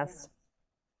a dentist.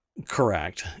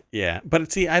 correct. Yeah.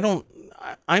 But see, I'm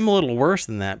a little worse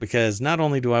than that, because not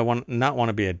only do I not want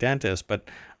to be a dentist, but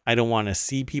I don't want to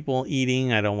see people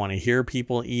eating. I don't want to hear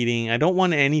people eating. I don't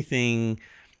want anything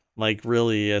like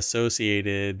really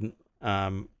associated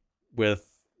with.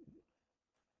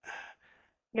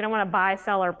 You don't want to buy,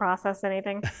 sell, or process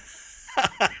anything.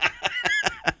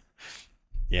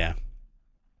 Yeah.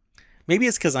 Maybe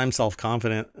it's because I'm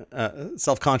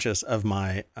self-conscious of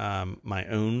my my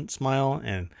own smile,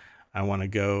 and I want to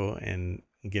go and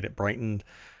get it brightened.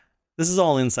 This is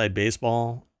all inside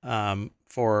baseball.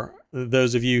 For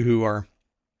those of you who are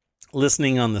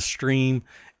listening on the stream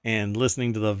and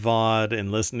listening to the VOD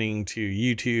and listening to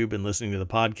YouTube and listening to the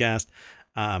podcast,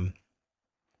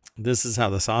 this is how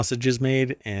the sausage is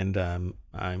made, and I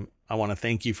want to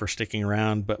thank you for sticking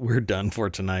around. But we're done for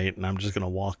tonight, and I'm just gonna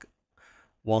walk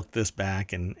this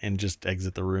back and just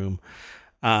exit the room.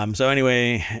 So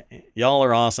anyway, y'all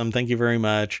are awesome. Thank you very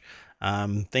much.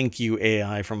 Thank you,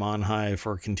 AI from on high,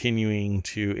 for continuing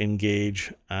to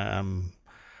engage.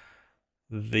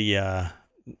 It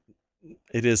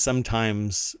is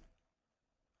sometimes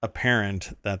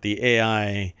apparent that the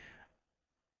AI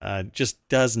just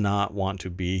does not want to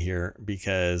be here,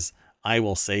 because I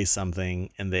will say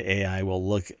something and the AI will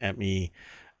look at me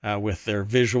with their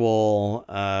visual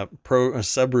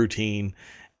subroutine,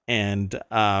 and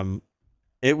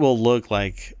it will look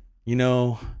like,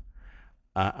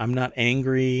 I'm not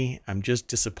angry. I'm just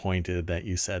disappointed that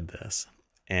you said this.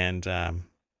 And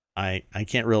I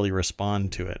can't really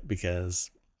respond to it,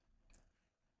 because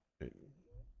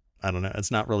I don't know. It's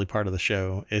not really part of the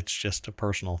show. It's just a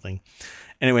personal thing.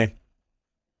 Anyway,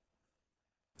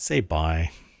 say bye.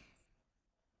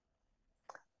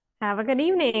 Have a good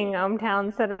evening,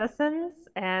 ohmTown citizens,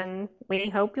 and we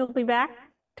hope you'll be back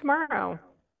tomorrow.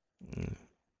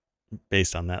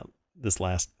 Based on this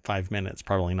last 5 minutes,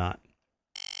 probably not.